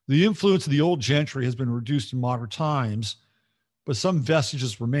 The influence of the old gentry has been reduced in modern times, but some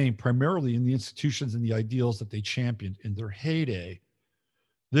vestiges remain, primarily in the institutions and the ideals that they championed in their heyday.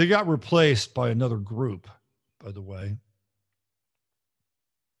 They got replaced by another group, by the way.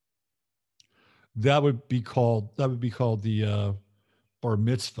 That would be called the bar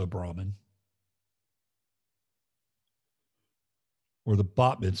mitzvah Brahmin, or the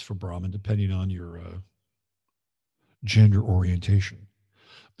bat mitzvah Brahmin, depending on your gender orientation.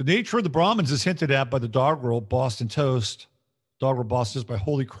 The nature of the Brahmins is hinted at by the doggerel Boston Toast. Doggerel Boston is by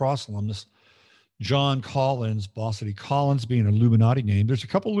Holy Cross alumnus John Collins, Bossity Collins being an Illuminati name. There's a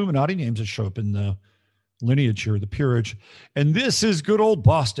couple Illuminati names that show up in the lineage here, the peerage. And this is good old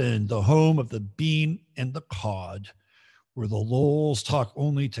Boston, the home of the bean and the cod, where the Lowells talk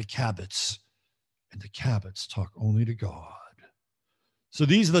only to Cabots and the Cabots talk only to God. So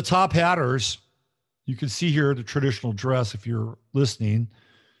these are the top hatters. You can see here the traditional dress if you're listening.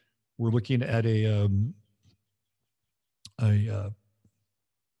 We're looking at a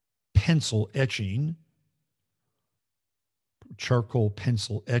pencil etching, charcoal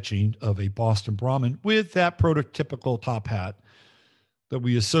pencil etching of a Boston Brahmin with that prototypical top hat that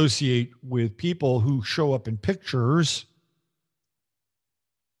we associate with people who show up in pictures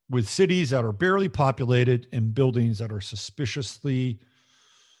with cities that are barely populated and buildings that are suspiciously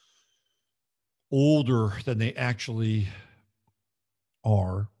older than they actually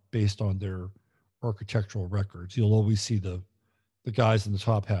are based on their architectural records. You'll always see the guys in the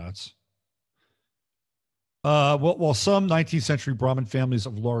top hats. While some 19th century Brahmin families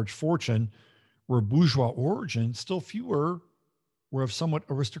of large fortune were bourgeois origin, still fewer were of somewhat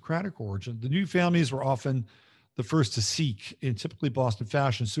aristocratic origin. The new families were often the first to seek, in typically Boston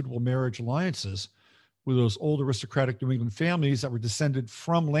fashion, suitable marriage alliances with those old aristocratic New England families that were descended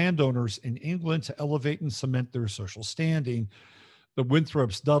from landowners in England to elevate and cement their social standing. The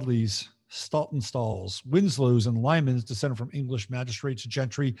Winthrops, Dudleys, Stockton, Winslows, and Lymans, descended from English magistrates,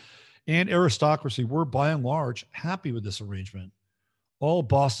 gentry, and aristocracy, were by and large happy with this arrangement. All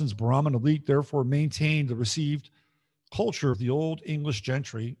Boston's Brahmin elite therefore maintained the received culture of the old English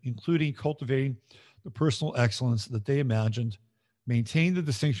gentry, including cultivating the personal excellence that they imagined, maintained the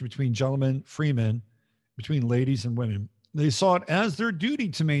distinction between gentlemen, freemen, between ladies and women. They saw it as their duty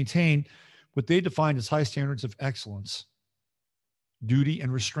to maintain what they defined as high standards of excellence, duty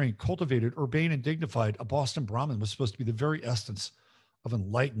and restraint, cultivated, urbane, and dignified. A Boston Brahmin was supposed to be the very essence of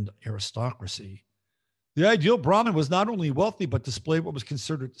enlightened aristocracy. The ideal Brahmin was not only wealthy, but displayed what was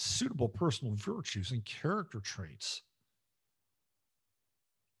considered suitable personal virtues and character traits.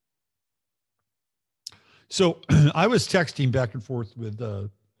 So I was texting back and forth with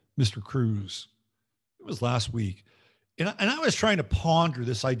Mr. Cruz. It was last week. And I was trying to ponder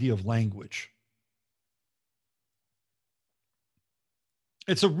this idea of language.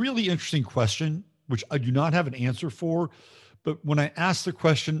 It's a really interesting question, which I do not have an answer for. But when I ask the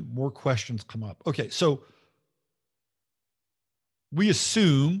question, more questions come up. Okay, so we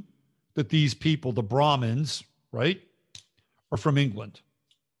assume that these people, the Brahmins, right, are from England.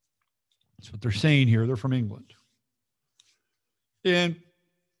 That's what they're saying here. They're from England. And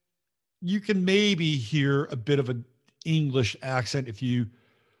you can maybe hear a bit of an English accent if you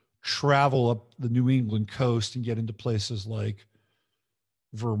travel up the New England coast and get into places like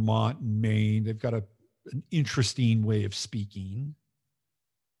Vermont and Maine. They've got an interesting way of speaking.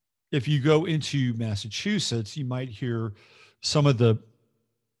 If you go into Massachusetts, you might hear some of the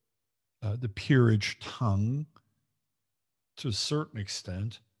peerage tongue to a certain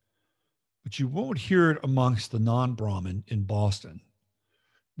extent, but you won't hear it amongst the non-Brahmin in Boston.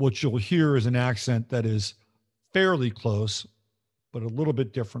 What you'll hear is an accent that is fairly close, but a little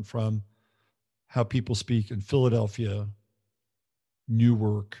bit different from how people speak in Philadelphia,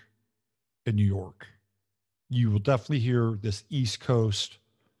 Newark, and New York. You will definitely hear this East Coast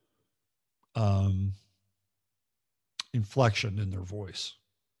inflection in their voice.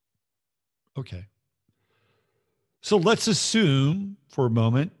 Okay. So let's assume for a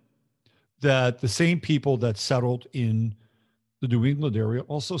moment that the same people that settled in the New England area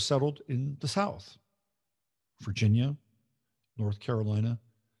also settled in the South. Virginia, North Carolina,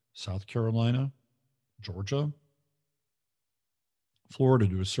 South Carolina, Georgia, Florida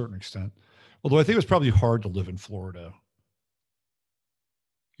to a certain extent. Although I think it was probably hard to live in Florida.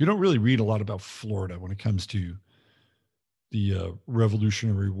 You don't really read a lot about Florida when it comes to the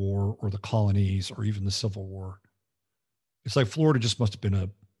Revolutionary War or the colonies or even the Civil War. It's like Florida just must have been a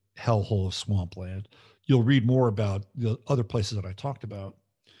hellhole of swampland. You'll read more about the other places that I talked about.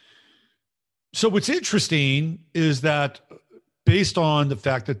 So what's interesting is that based on the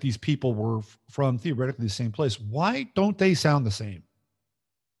fact that these people were from theoretically the same place, why don't they sound the same?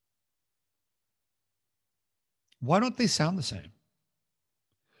 Why don't they sound the same?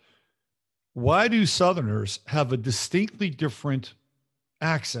 Why do Southerners have a distinctly different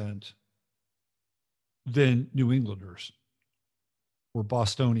accent than New Englanders or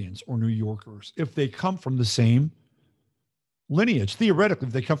Bostonians or New Yorkers if they come from the same lineage? Theoretically,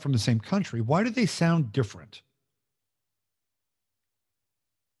 if they come from the same country, why do they sound different?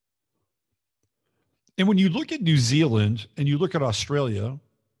 And when you look at New Zealand and you look at Australia,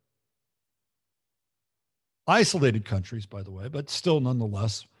 isolated countries, by the way, but still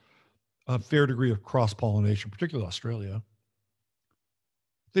nonetheless, a fair degree of cross-pollination, particularly Australia,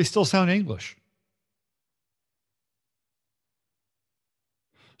 they still sound English.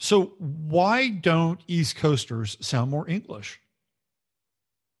 So why don't East Coasters sound more English?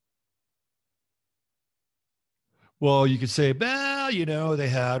 Well, you could say, well, you know, they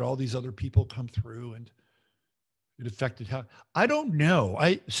had all these other people come through and it affected how, I don't know.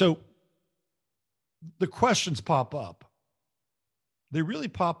 So the questions pop up. They really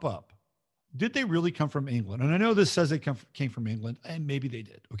pop up. Did they really come from England? And I know this says they came from England, and maybe they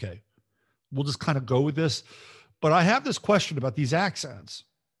did. Okay. We'll just kind of go with this. But I have this question about these accents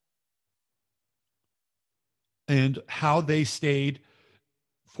and how they stayed,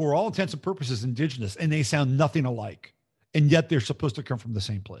 for all intents and purposes, indigenous, and they sound nothing alike. And yet they're supposed to come from the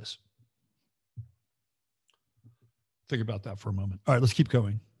same place. Think about that for a moment. All right, let's keep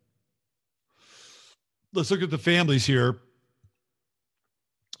going. Let's look at the families here.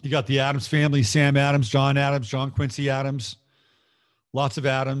 You got the Adams family, Sam Adams, John Quincy Adams, lots of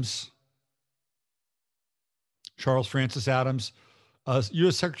Adams, Charles Francis Adams,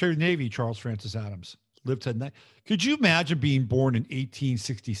 U.S. Secretary of the Navy, Charles Francis Adams, lived to night. Could you imagine being born in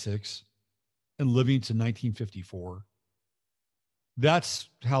 1866 and living to 1954? That's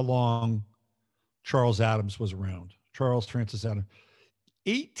how long Charles Adams was around. Charles Francis Adams,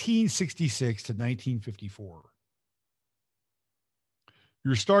 1866 to 1954.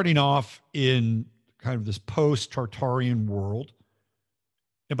 You're starting off in kind of this post-Tartarian world.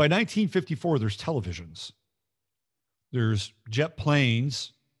 And by 1954, there's televisions. There's jet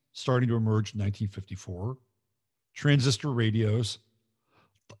planes starting to emerge in 1954, transistor radios.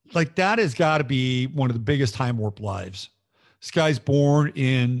 Like, that has got to be one of the biggest time warp lives. This guy's born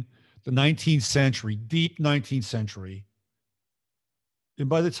in the 19th century, deep 19th century. And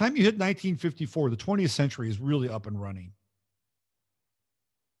by the time you hit 1954, the 20th century is really up and running.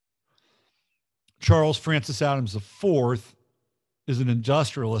 Charles Francis Adams IV is an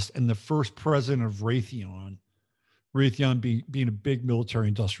industrialist and the first president of Raytheon. Raytheon being a big military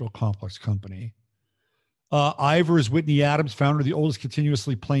industrial complex company. Ivers Whitney Adams, founder of the oldest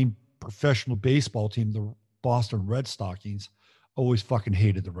continuously playing professional baseball team, the Boston Red Stockings. Always fucking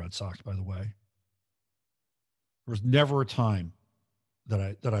hated the Red Sox, by the way. There was never a time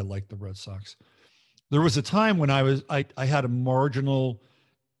that I liked the Red Sox. There was a time when I had a marginal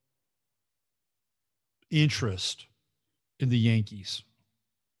interest in the Yankees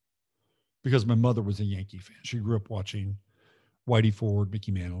because my mother was a Yankee fan. She grew up watching Whitey Ford,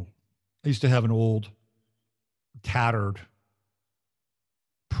 Mickey Mantle. I used to have an old tattered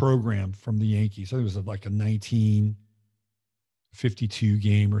program from the Yankees. I think it was like a 1952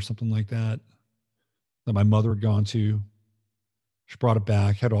 game or something like that my mother had gone to. She brought it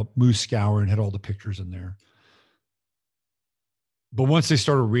back, had all Moose Scour and had all the pictures in there. But once they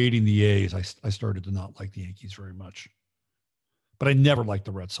started raiding the A's, I started to not like the Yankees very much. But I never liked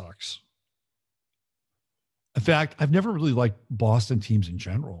the Red Sox. In fact, I've never really liked Boston teams in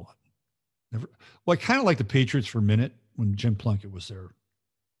general. Never. Well, I kind of liked the Patriots for a minute when Jim Plunkett was there.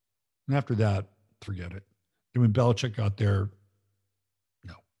 And after that, forget it. And when Belichick got there,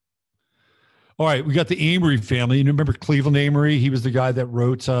 no. All right, we got the Amory family. You remember Cleveland Amory? He was the guy that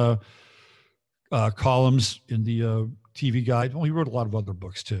wrote columns in the TV Guide. Well, he wrote a lot of other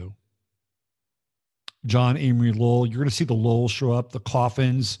books too. John Amory Lowell. You're going to see the Lowell show up, the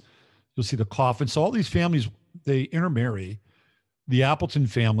Coffins. You'll see the Coffins. So all these families, they intermarry. The Appleton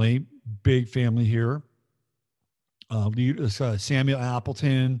family, big family here. Samuel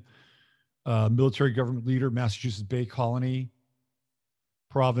Appleton, Military government leader, Massachusetts Bay Colony,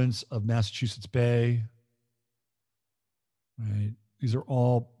 province of Massachusetts Bay. Right. These are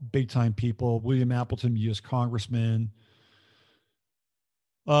all big-time people. William Appleton, U.S. Congressman.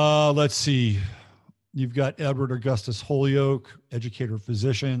 Let's see. You've got Edward Augustus Holyoke, educator,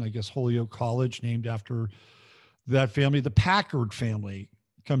 physician. I guess Holyoke College, named after that family. The Packard family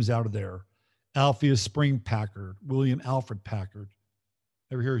comes out of there. Alpheus Spring Packard, William Alfred Packard.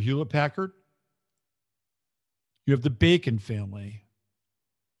 Ever hear of Hewlett Packard? You have the Bacon family.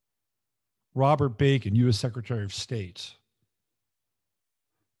 Robert Bacon, U.S. Secretary of State.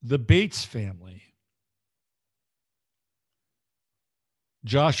 The Bates family.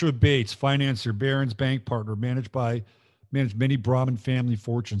 Joshua Bates, financier, Barron's bank partner, managed many Brahmin family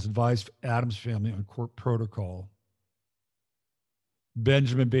fortunes, advised Adams family on court protocol.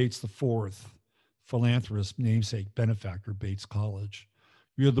 Benjamin Bates IV, philanthropist, namesake, benefactor, Bates College.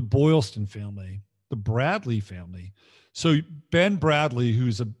 You have the Boylston family, the Bradley family. So Ben Bradley,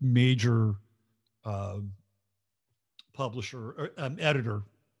 who's a major publisher, editor,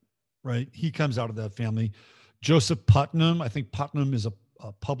 right? He comes out of that family. Joseph Putnam, I think Putnam is a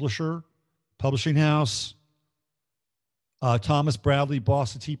publisher, publishing house. Thomas Bradley,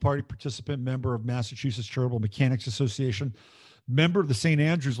 Boston Tea Party participant, member of Massachusetts Charitable Mechanics Association, member of the St.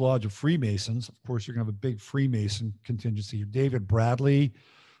 Andrew's Lodge of Freemasons. Of course, you're going to have a big Freemason contingency here. David Bradley,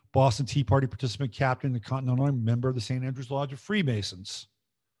 Boston Tea Party participant, captain, the Continental Army, member of the St. Andrew's Lodge of Freemasons.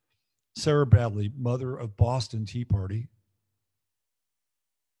 Sarah Bradley, mother of Boston Tea Party.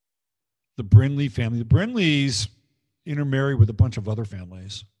 The Brindley family. The Brindleys intermarry with a bunch of other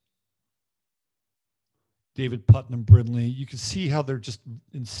families. David Putnam Brindley. You can see how they're just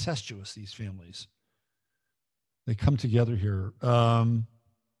incestuous, these families. They come together here.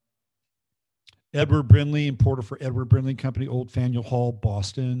 Edward Brindley, importer for Edward Brindley Company, Old Faneuil Hall,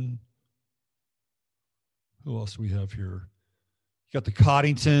 Boston. Who else do we have here? You got the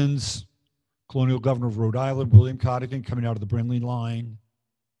Coddingtons, colonial governor of Rhode Island, William Coddington, coming out of the Brindley line.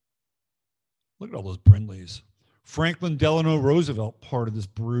 Look at all those Brindleys. Franklin Delano Roosevelt, part of this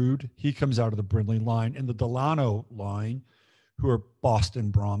brood. He comes out of the Brindley line. And the Delano line, who are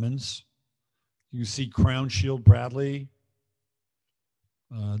Boston Brahmins. You see Crownshield Bradley.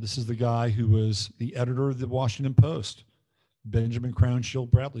 This is the guy who was the editor of the Washington Post, Benjamin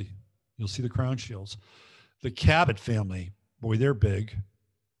Crownshield Bradley. You'll see the Crownshields. The Cabot family, boy, they're big.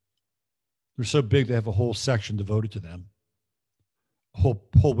 They're so big they have a whole section devoted to them. A whole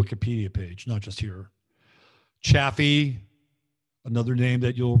Wikipedia page, not just here. Chaffee, another name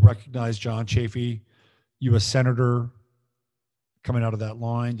that you'll recognize, John Chaffee, U.S. Senator, coming out of that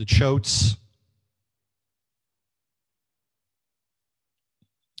line. The Choates.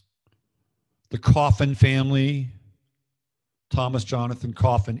 The Coffin family, Thomas Jonathan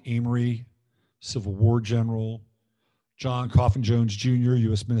Coffin Amory, Civil War general. John Coffin Jones Jr.,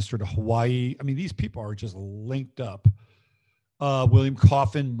 U.S. Minister to Hawaii. I mean, these people are just linked up. William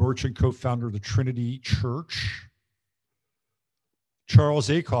Coffin, merchant, co-founder of the Trinity Church. Charles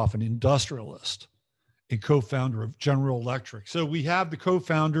A. Coffin, industrialist and co-founder of General Electric. So we have the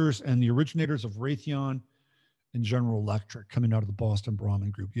co-founders and the originators of Raytheon and General Electric coming out of the Boston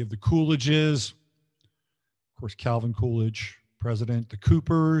Brahmin Group. You have the Coolidges, of course, Calvin Coolidge, president. The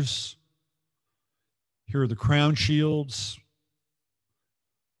Coopers. Here are the Crownshields.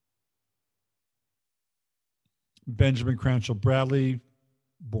 Benjamin Crownshield Bradley,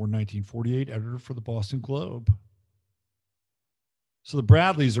 born 1948, editor for the Boston Globe. So the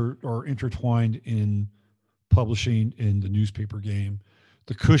Bradleys are intertwined in publishing in the newspaper game.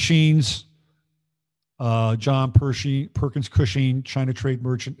 The Cushings, John Perkins Cushing, China trade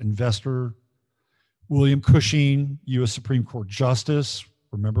merchant, investor. William Cushing, U.S. Supreme Court Justice.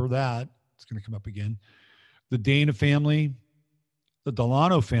 Remember that. It's going to come up again. The Dana family. The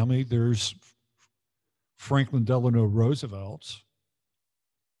Delano family. There's Franklin Delano Roosevelt,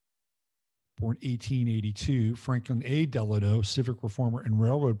 born 1882. Franklin A. Delano, civic reformer and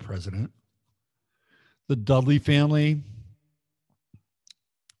railroad president. The Dudley family.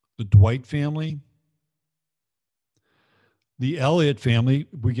 The Dwight family. The Eliot family,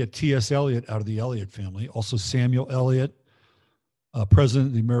 we get T.S. Eliot out of the Eliot family. Also Samuel Eliot, president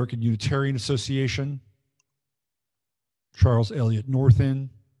of the American Unitarian Association. Charles Eliot Norton.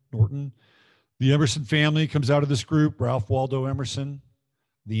 The Emerson family comes out of this group. Ralph Waldo Emerson.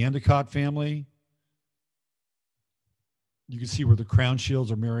 The Endicott family. You can see where the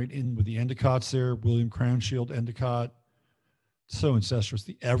Crownshields are married in with the Endicotts there. William Crownshield, Endicott. So incestuous.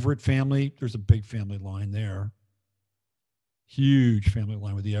 The Everett family, there's a big family line there. Huge family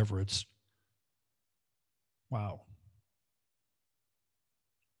line with the Everetts. Wow.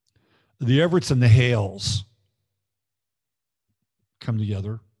 The Everetts and the Hales come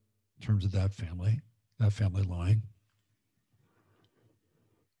together in terms of that family line.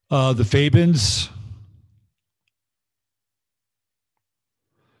 The Fabins,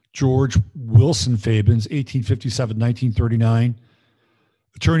 George Wilson Fabins, 1857-1939,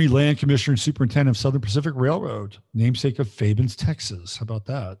 attorney, land commissioner, and superintendent of Southern Pacific Railroad, namesake of Fabins, Texas. How about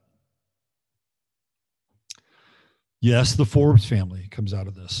that? Yes, the Forbes family comes out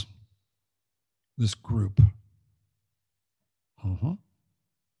of this group. Can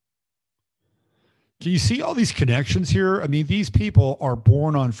you see all these connections here? I mean, these people are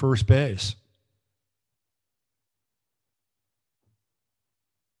born on first base.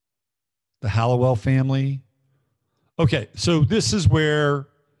 The Hallowell family. Okay, so this is where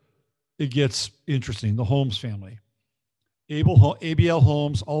it gets interesting. The Holmes family. ABL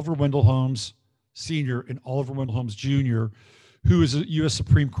Holmes, Oliver Wendell Holmes Sr., and Oliver Wendell Holmes Jr., who is a U.S.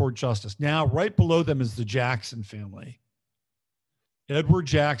 Supreme Court Justice. Now, right below them is the Jackson family. Edward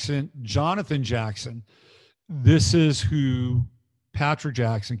Jackson, Jonathan Jackson. This is who Patrick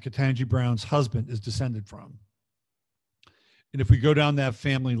Jackson, Ketanji Brown's husband, is descended from. And if we go down that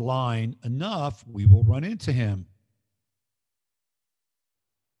family line enough, we will run into him.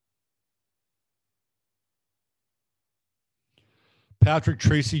 Patrick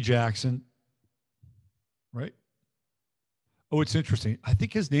Tracy Jackson, right? Oh, it's interesting. I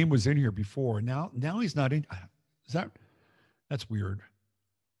think his name was in here before. Now he's not in. That's weird.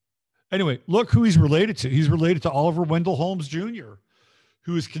 Anyway, look who he's related to. He's related to Oliver Wendell Holmes Jr.,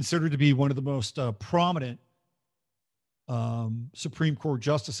 who is considered to be one of the most prominent Supreme Court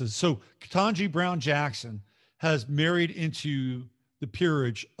justices. So Ketanji Brown Jackson has married into the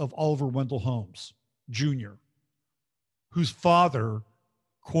peerage of Oliver Wendell Holmes Jr., whose father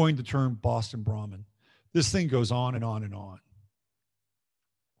coined the term Boston Brahmin. This thing goes on and on and on.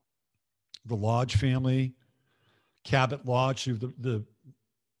 The Lodge family, Cabot Lodge, the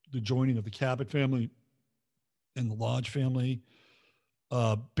joining of the Cabot family and the Lodge family,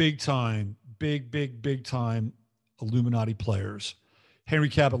 big time Illuminati players. Henry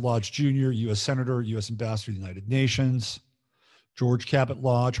Cabot Lodge Jr., U.S. Senator, U.S. Ambassador to the United Nations. George Cabot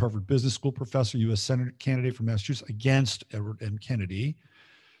Lodge, Harvard Business School professor, U.S. Senator candidate from Massachusetts against Edward M. Kennedy.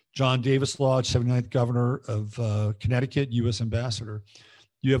 John Davis Lodge, 79th governor of Connecticut, U.S. Ambassador.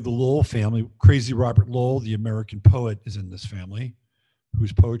 You have the Lowell family. Crazy Robert Lowell, the American poet, is in this family,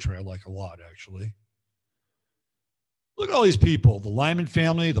 whose poetry I like a lot, actually. Look at all these people. The Lyman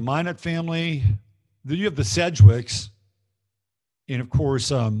family, the Minot family. Then you have the Sedgwicks. And, of course,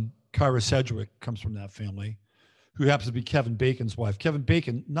 Kyra Sedgwick comes from that family, who happens to be Kevin Bacon's wife. Kevin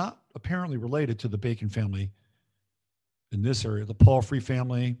Bacon, not apparently related to the Bacon family in this area. The Palfrey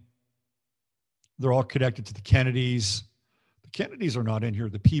family. They're all connected to the Kennedys. The Kennedys are not in here.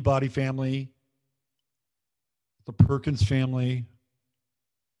 The Peabody family. The Perkins family.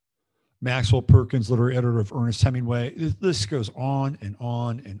 Maxwell Perkins, literary editor of Ernest Hemingway. This goes on and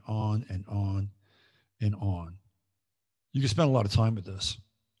on and on and on and on. You can spend a lot of time with this.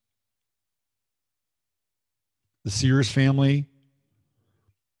 The Sears family,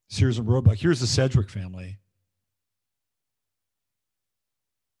 Sears and Roebuck. Here's the Sedgwick family.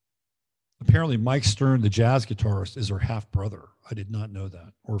 Apparently, Mike Stern, the jazz guitarist, is her half-brother. I did not know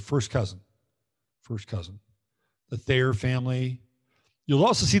that. Or first cousin. First cousin. The Thayer family. You'll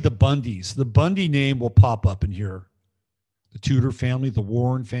also see the Bundys. The Bundy name will pop up in here. The Tudor family, the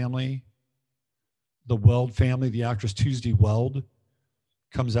Warren family, the Weld family. The actress Tuesday Weld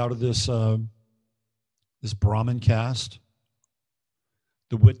comes out of this this Brahmin cast.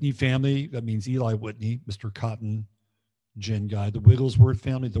 The Whitney family, that means Eli Whitney, Mr. Cotton gin guy. The Wigglesworth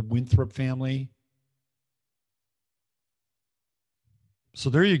family, the Winthrop family.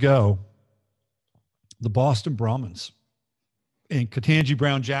 So there you go. The Boston Brahmins. And Ketanji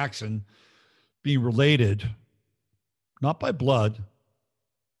Brown Jackson being related, not by blood,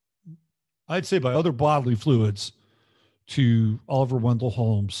 I'd say by other bodily fluids, to Oliver Wendell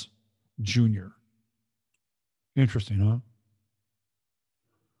Holmes Jr. Interesting, huh?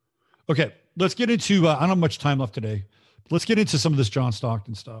 Okay, let's get into, I don't have much time left today. Let's get into some of this John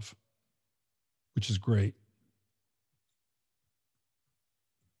Stockton stuff, which is great.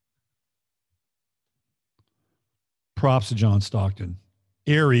 Props to John Stockton.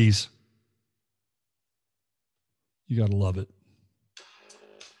 Aries. You got to love it.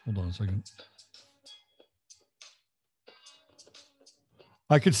 Hold on a second.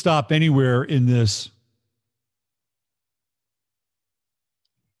 I could stop anywhere in this.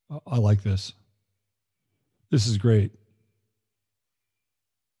 I like this. This is great.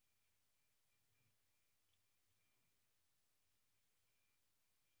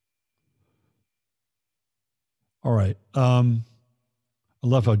 All right. I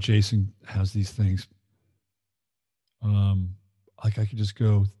love how Jason has these things. Like I could just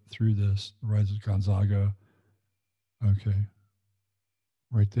go through this. The Rise of Gonzaga. Okay.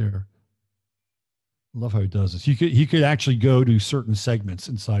 Right there. I love how he does this. He could actually go to certain segments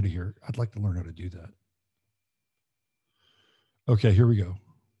inside of here. I'd like to learn how to do that. Okay, here we go.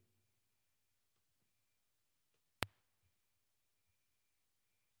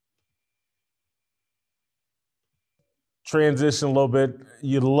 Transition a little bit.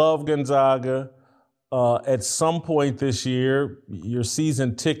 You love Gonzaga. At some point this year, your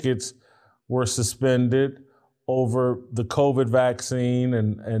season tickets were suspended over the COVID vaccine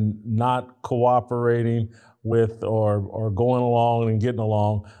and not cooperating with or going along and getting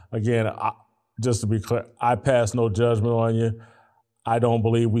along. Again, just to be clear, I pass no judgment on you. I don't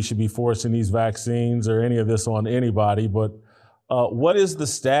believe we should be forcing these vaccines or any of this on anybody. But what is the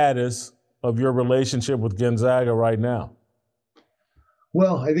status of your relationship with Gonzaga right now?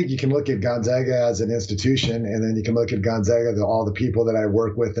 Well, I think you can look at Gonzaga as an institution, and then you can look at Gonzaga, all the people that I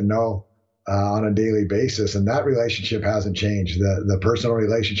work with and know on a daily basis, and that relationship hasn't changed. The personal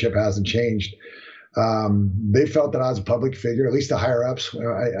relationship hasn't changed. They felt that I was a public figure, at least the higher ups.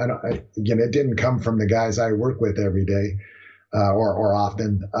 Again, it didn't come from the guys I work with every day or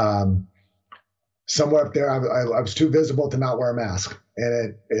often. Somewhere up there, I was too visible to not wear a mask,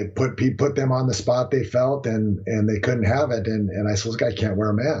 and it put them on the spot they felt, and they couldn't have it. And I said, "This guy can't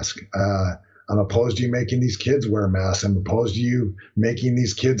wear a mask. I'm opposed to you making these kids wear masks. I'm opposed to you making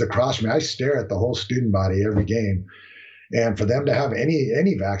these kids across me." I stare at the whole student body every game. And for them to have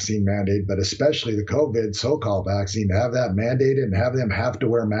any vaccine mandate, but especially the COVID so-called vaccine, to have that mandated and have them have to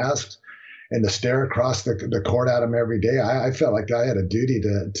wear masks and to stare across the court at them every day, I felt like I had a duty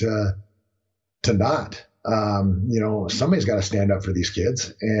to not. Somebody's got to stand up for these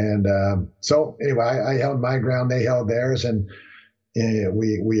kids. And so anyway, I held my ground, they held theirs, and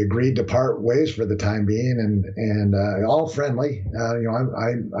we agreed to part ways for the time being, and all friendly.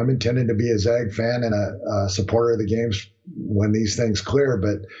 I'm intended to be a Zag fan and a supporter of the games when these things clear,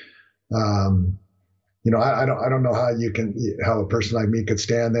 but I don't know how a person like me could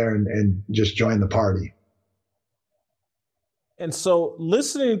stand there and just join the party. And so,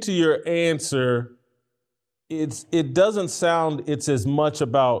 listening to your answer, it doesn't sound it's as much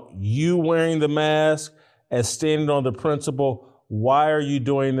about you wearing the mask as standing on the principle. Why are you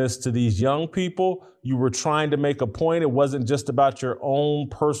doing this to these young people? You were trying to make a point. It wasn't just about your own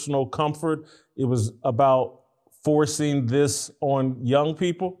personal comfort. It was about forcing this on young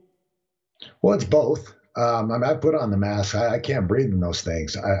people. Well, it's both. I put on the mask. I can't breathe in those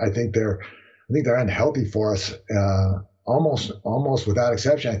things. I think they're unhealthy for us. Almost without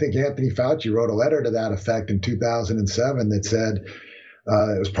exception. I think Anthony Fauci wrote a letter to that effect in 2007 that said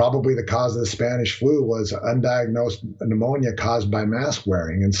it was probably the cause of the Spanish flu was undiagnosed pneumonia caused by mask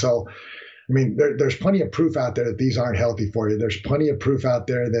wearing. And so, I mean, there's plenty of proof out there that these aren't healthy for you. There's plenty of proof out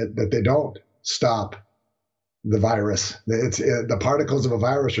there that they don't stop the virus. The particles of a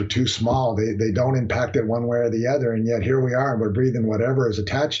virus are too small. They don't impact it one way or the other. And yet here we are, and we're breathing whatever is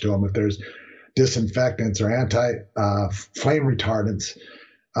attached to them. If there's disinfectants or flame retardants,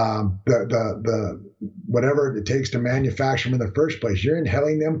 the whatever it takes to manufacture them in the first place, you're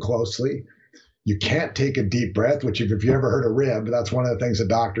inhaling them closely. You can't take a deep breath, which if you ever heard of rib, that's one of the things the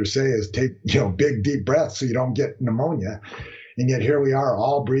doctors say is take big deep breaths so you don't get pneumonia. And yet here we are,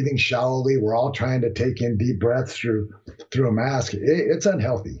 all breathing shallowly. We're all trying to take in deep breaths through a mask. It's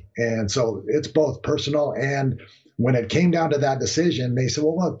unhealthy, and so it's both personal and. When it came down to that decision, they said,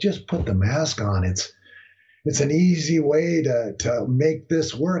 well, look, just put the mask on. It's an easy way to make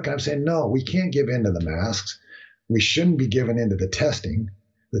this work. And I'm saying, no, we can't give in to the masks. We shouldn't be giving into the testing.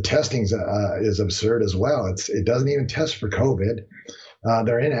 The testing is absurd as well. It doesn't even test for COVID.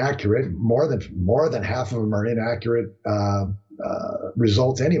 They're inaccurate. More than half of them are inaccurate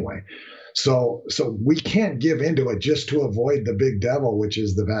results anyway. So we can't give into it just to avoid the big devil, which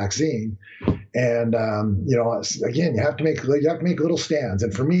is the vaccine. And again, you have to make little stands.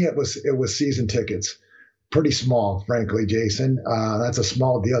 And for me, it was season tickets, pretty small, frankly, Jason. That's a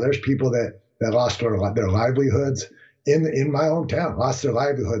small deal. There's people that lost their livelihoods in my hometown, lost their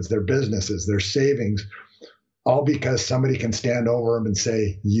livelihoods, their businesses, their savings, all because somebody can stand over them and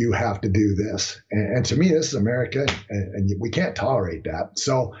say, you have to do this. And to me, this is America, and we can't tolerate that.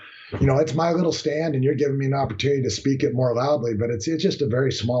 So. It's my little stand, and you're giving me an opportunity to speak it more loudly, but it's just a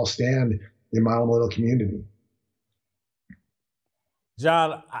very small stand in my own little community.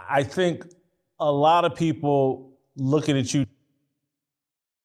 John, I think a lot of people looking at you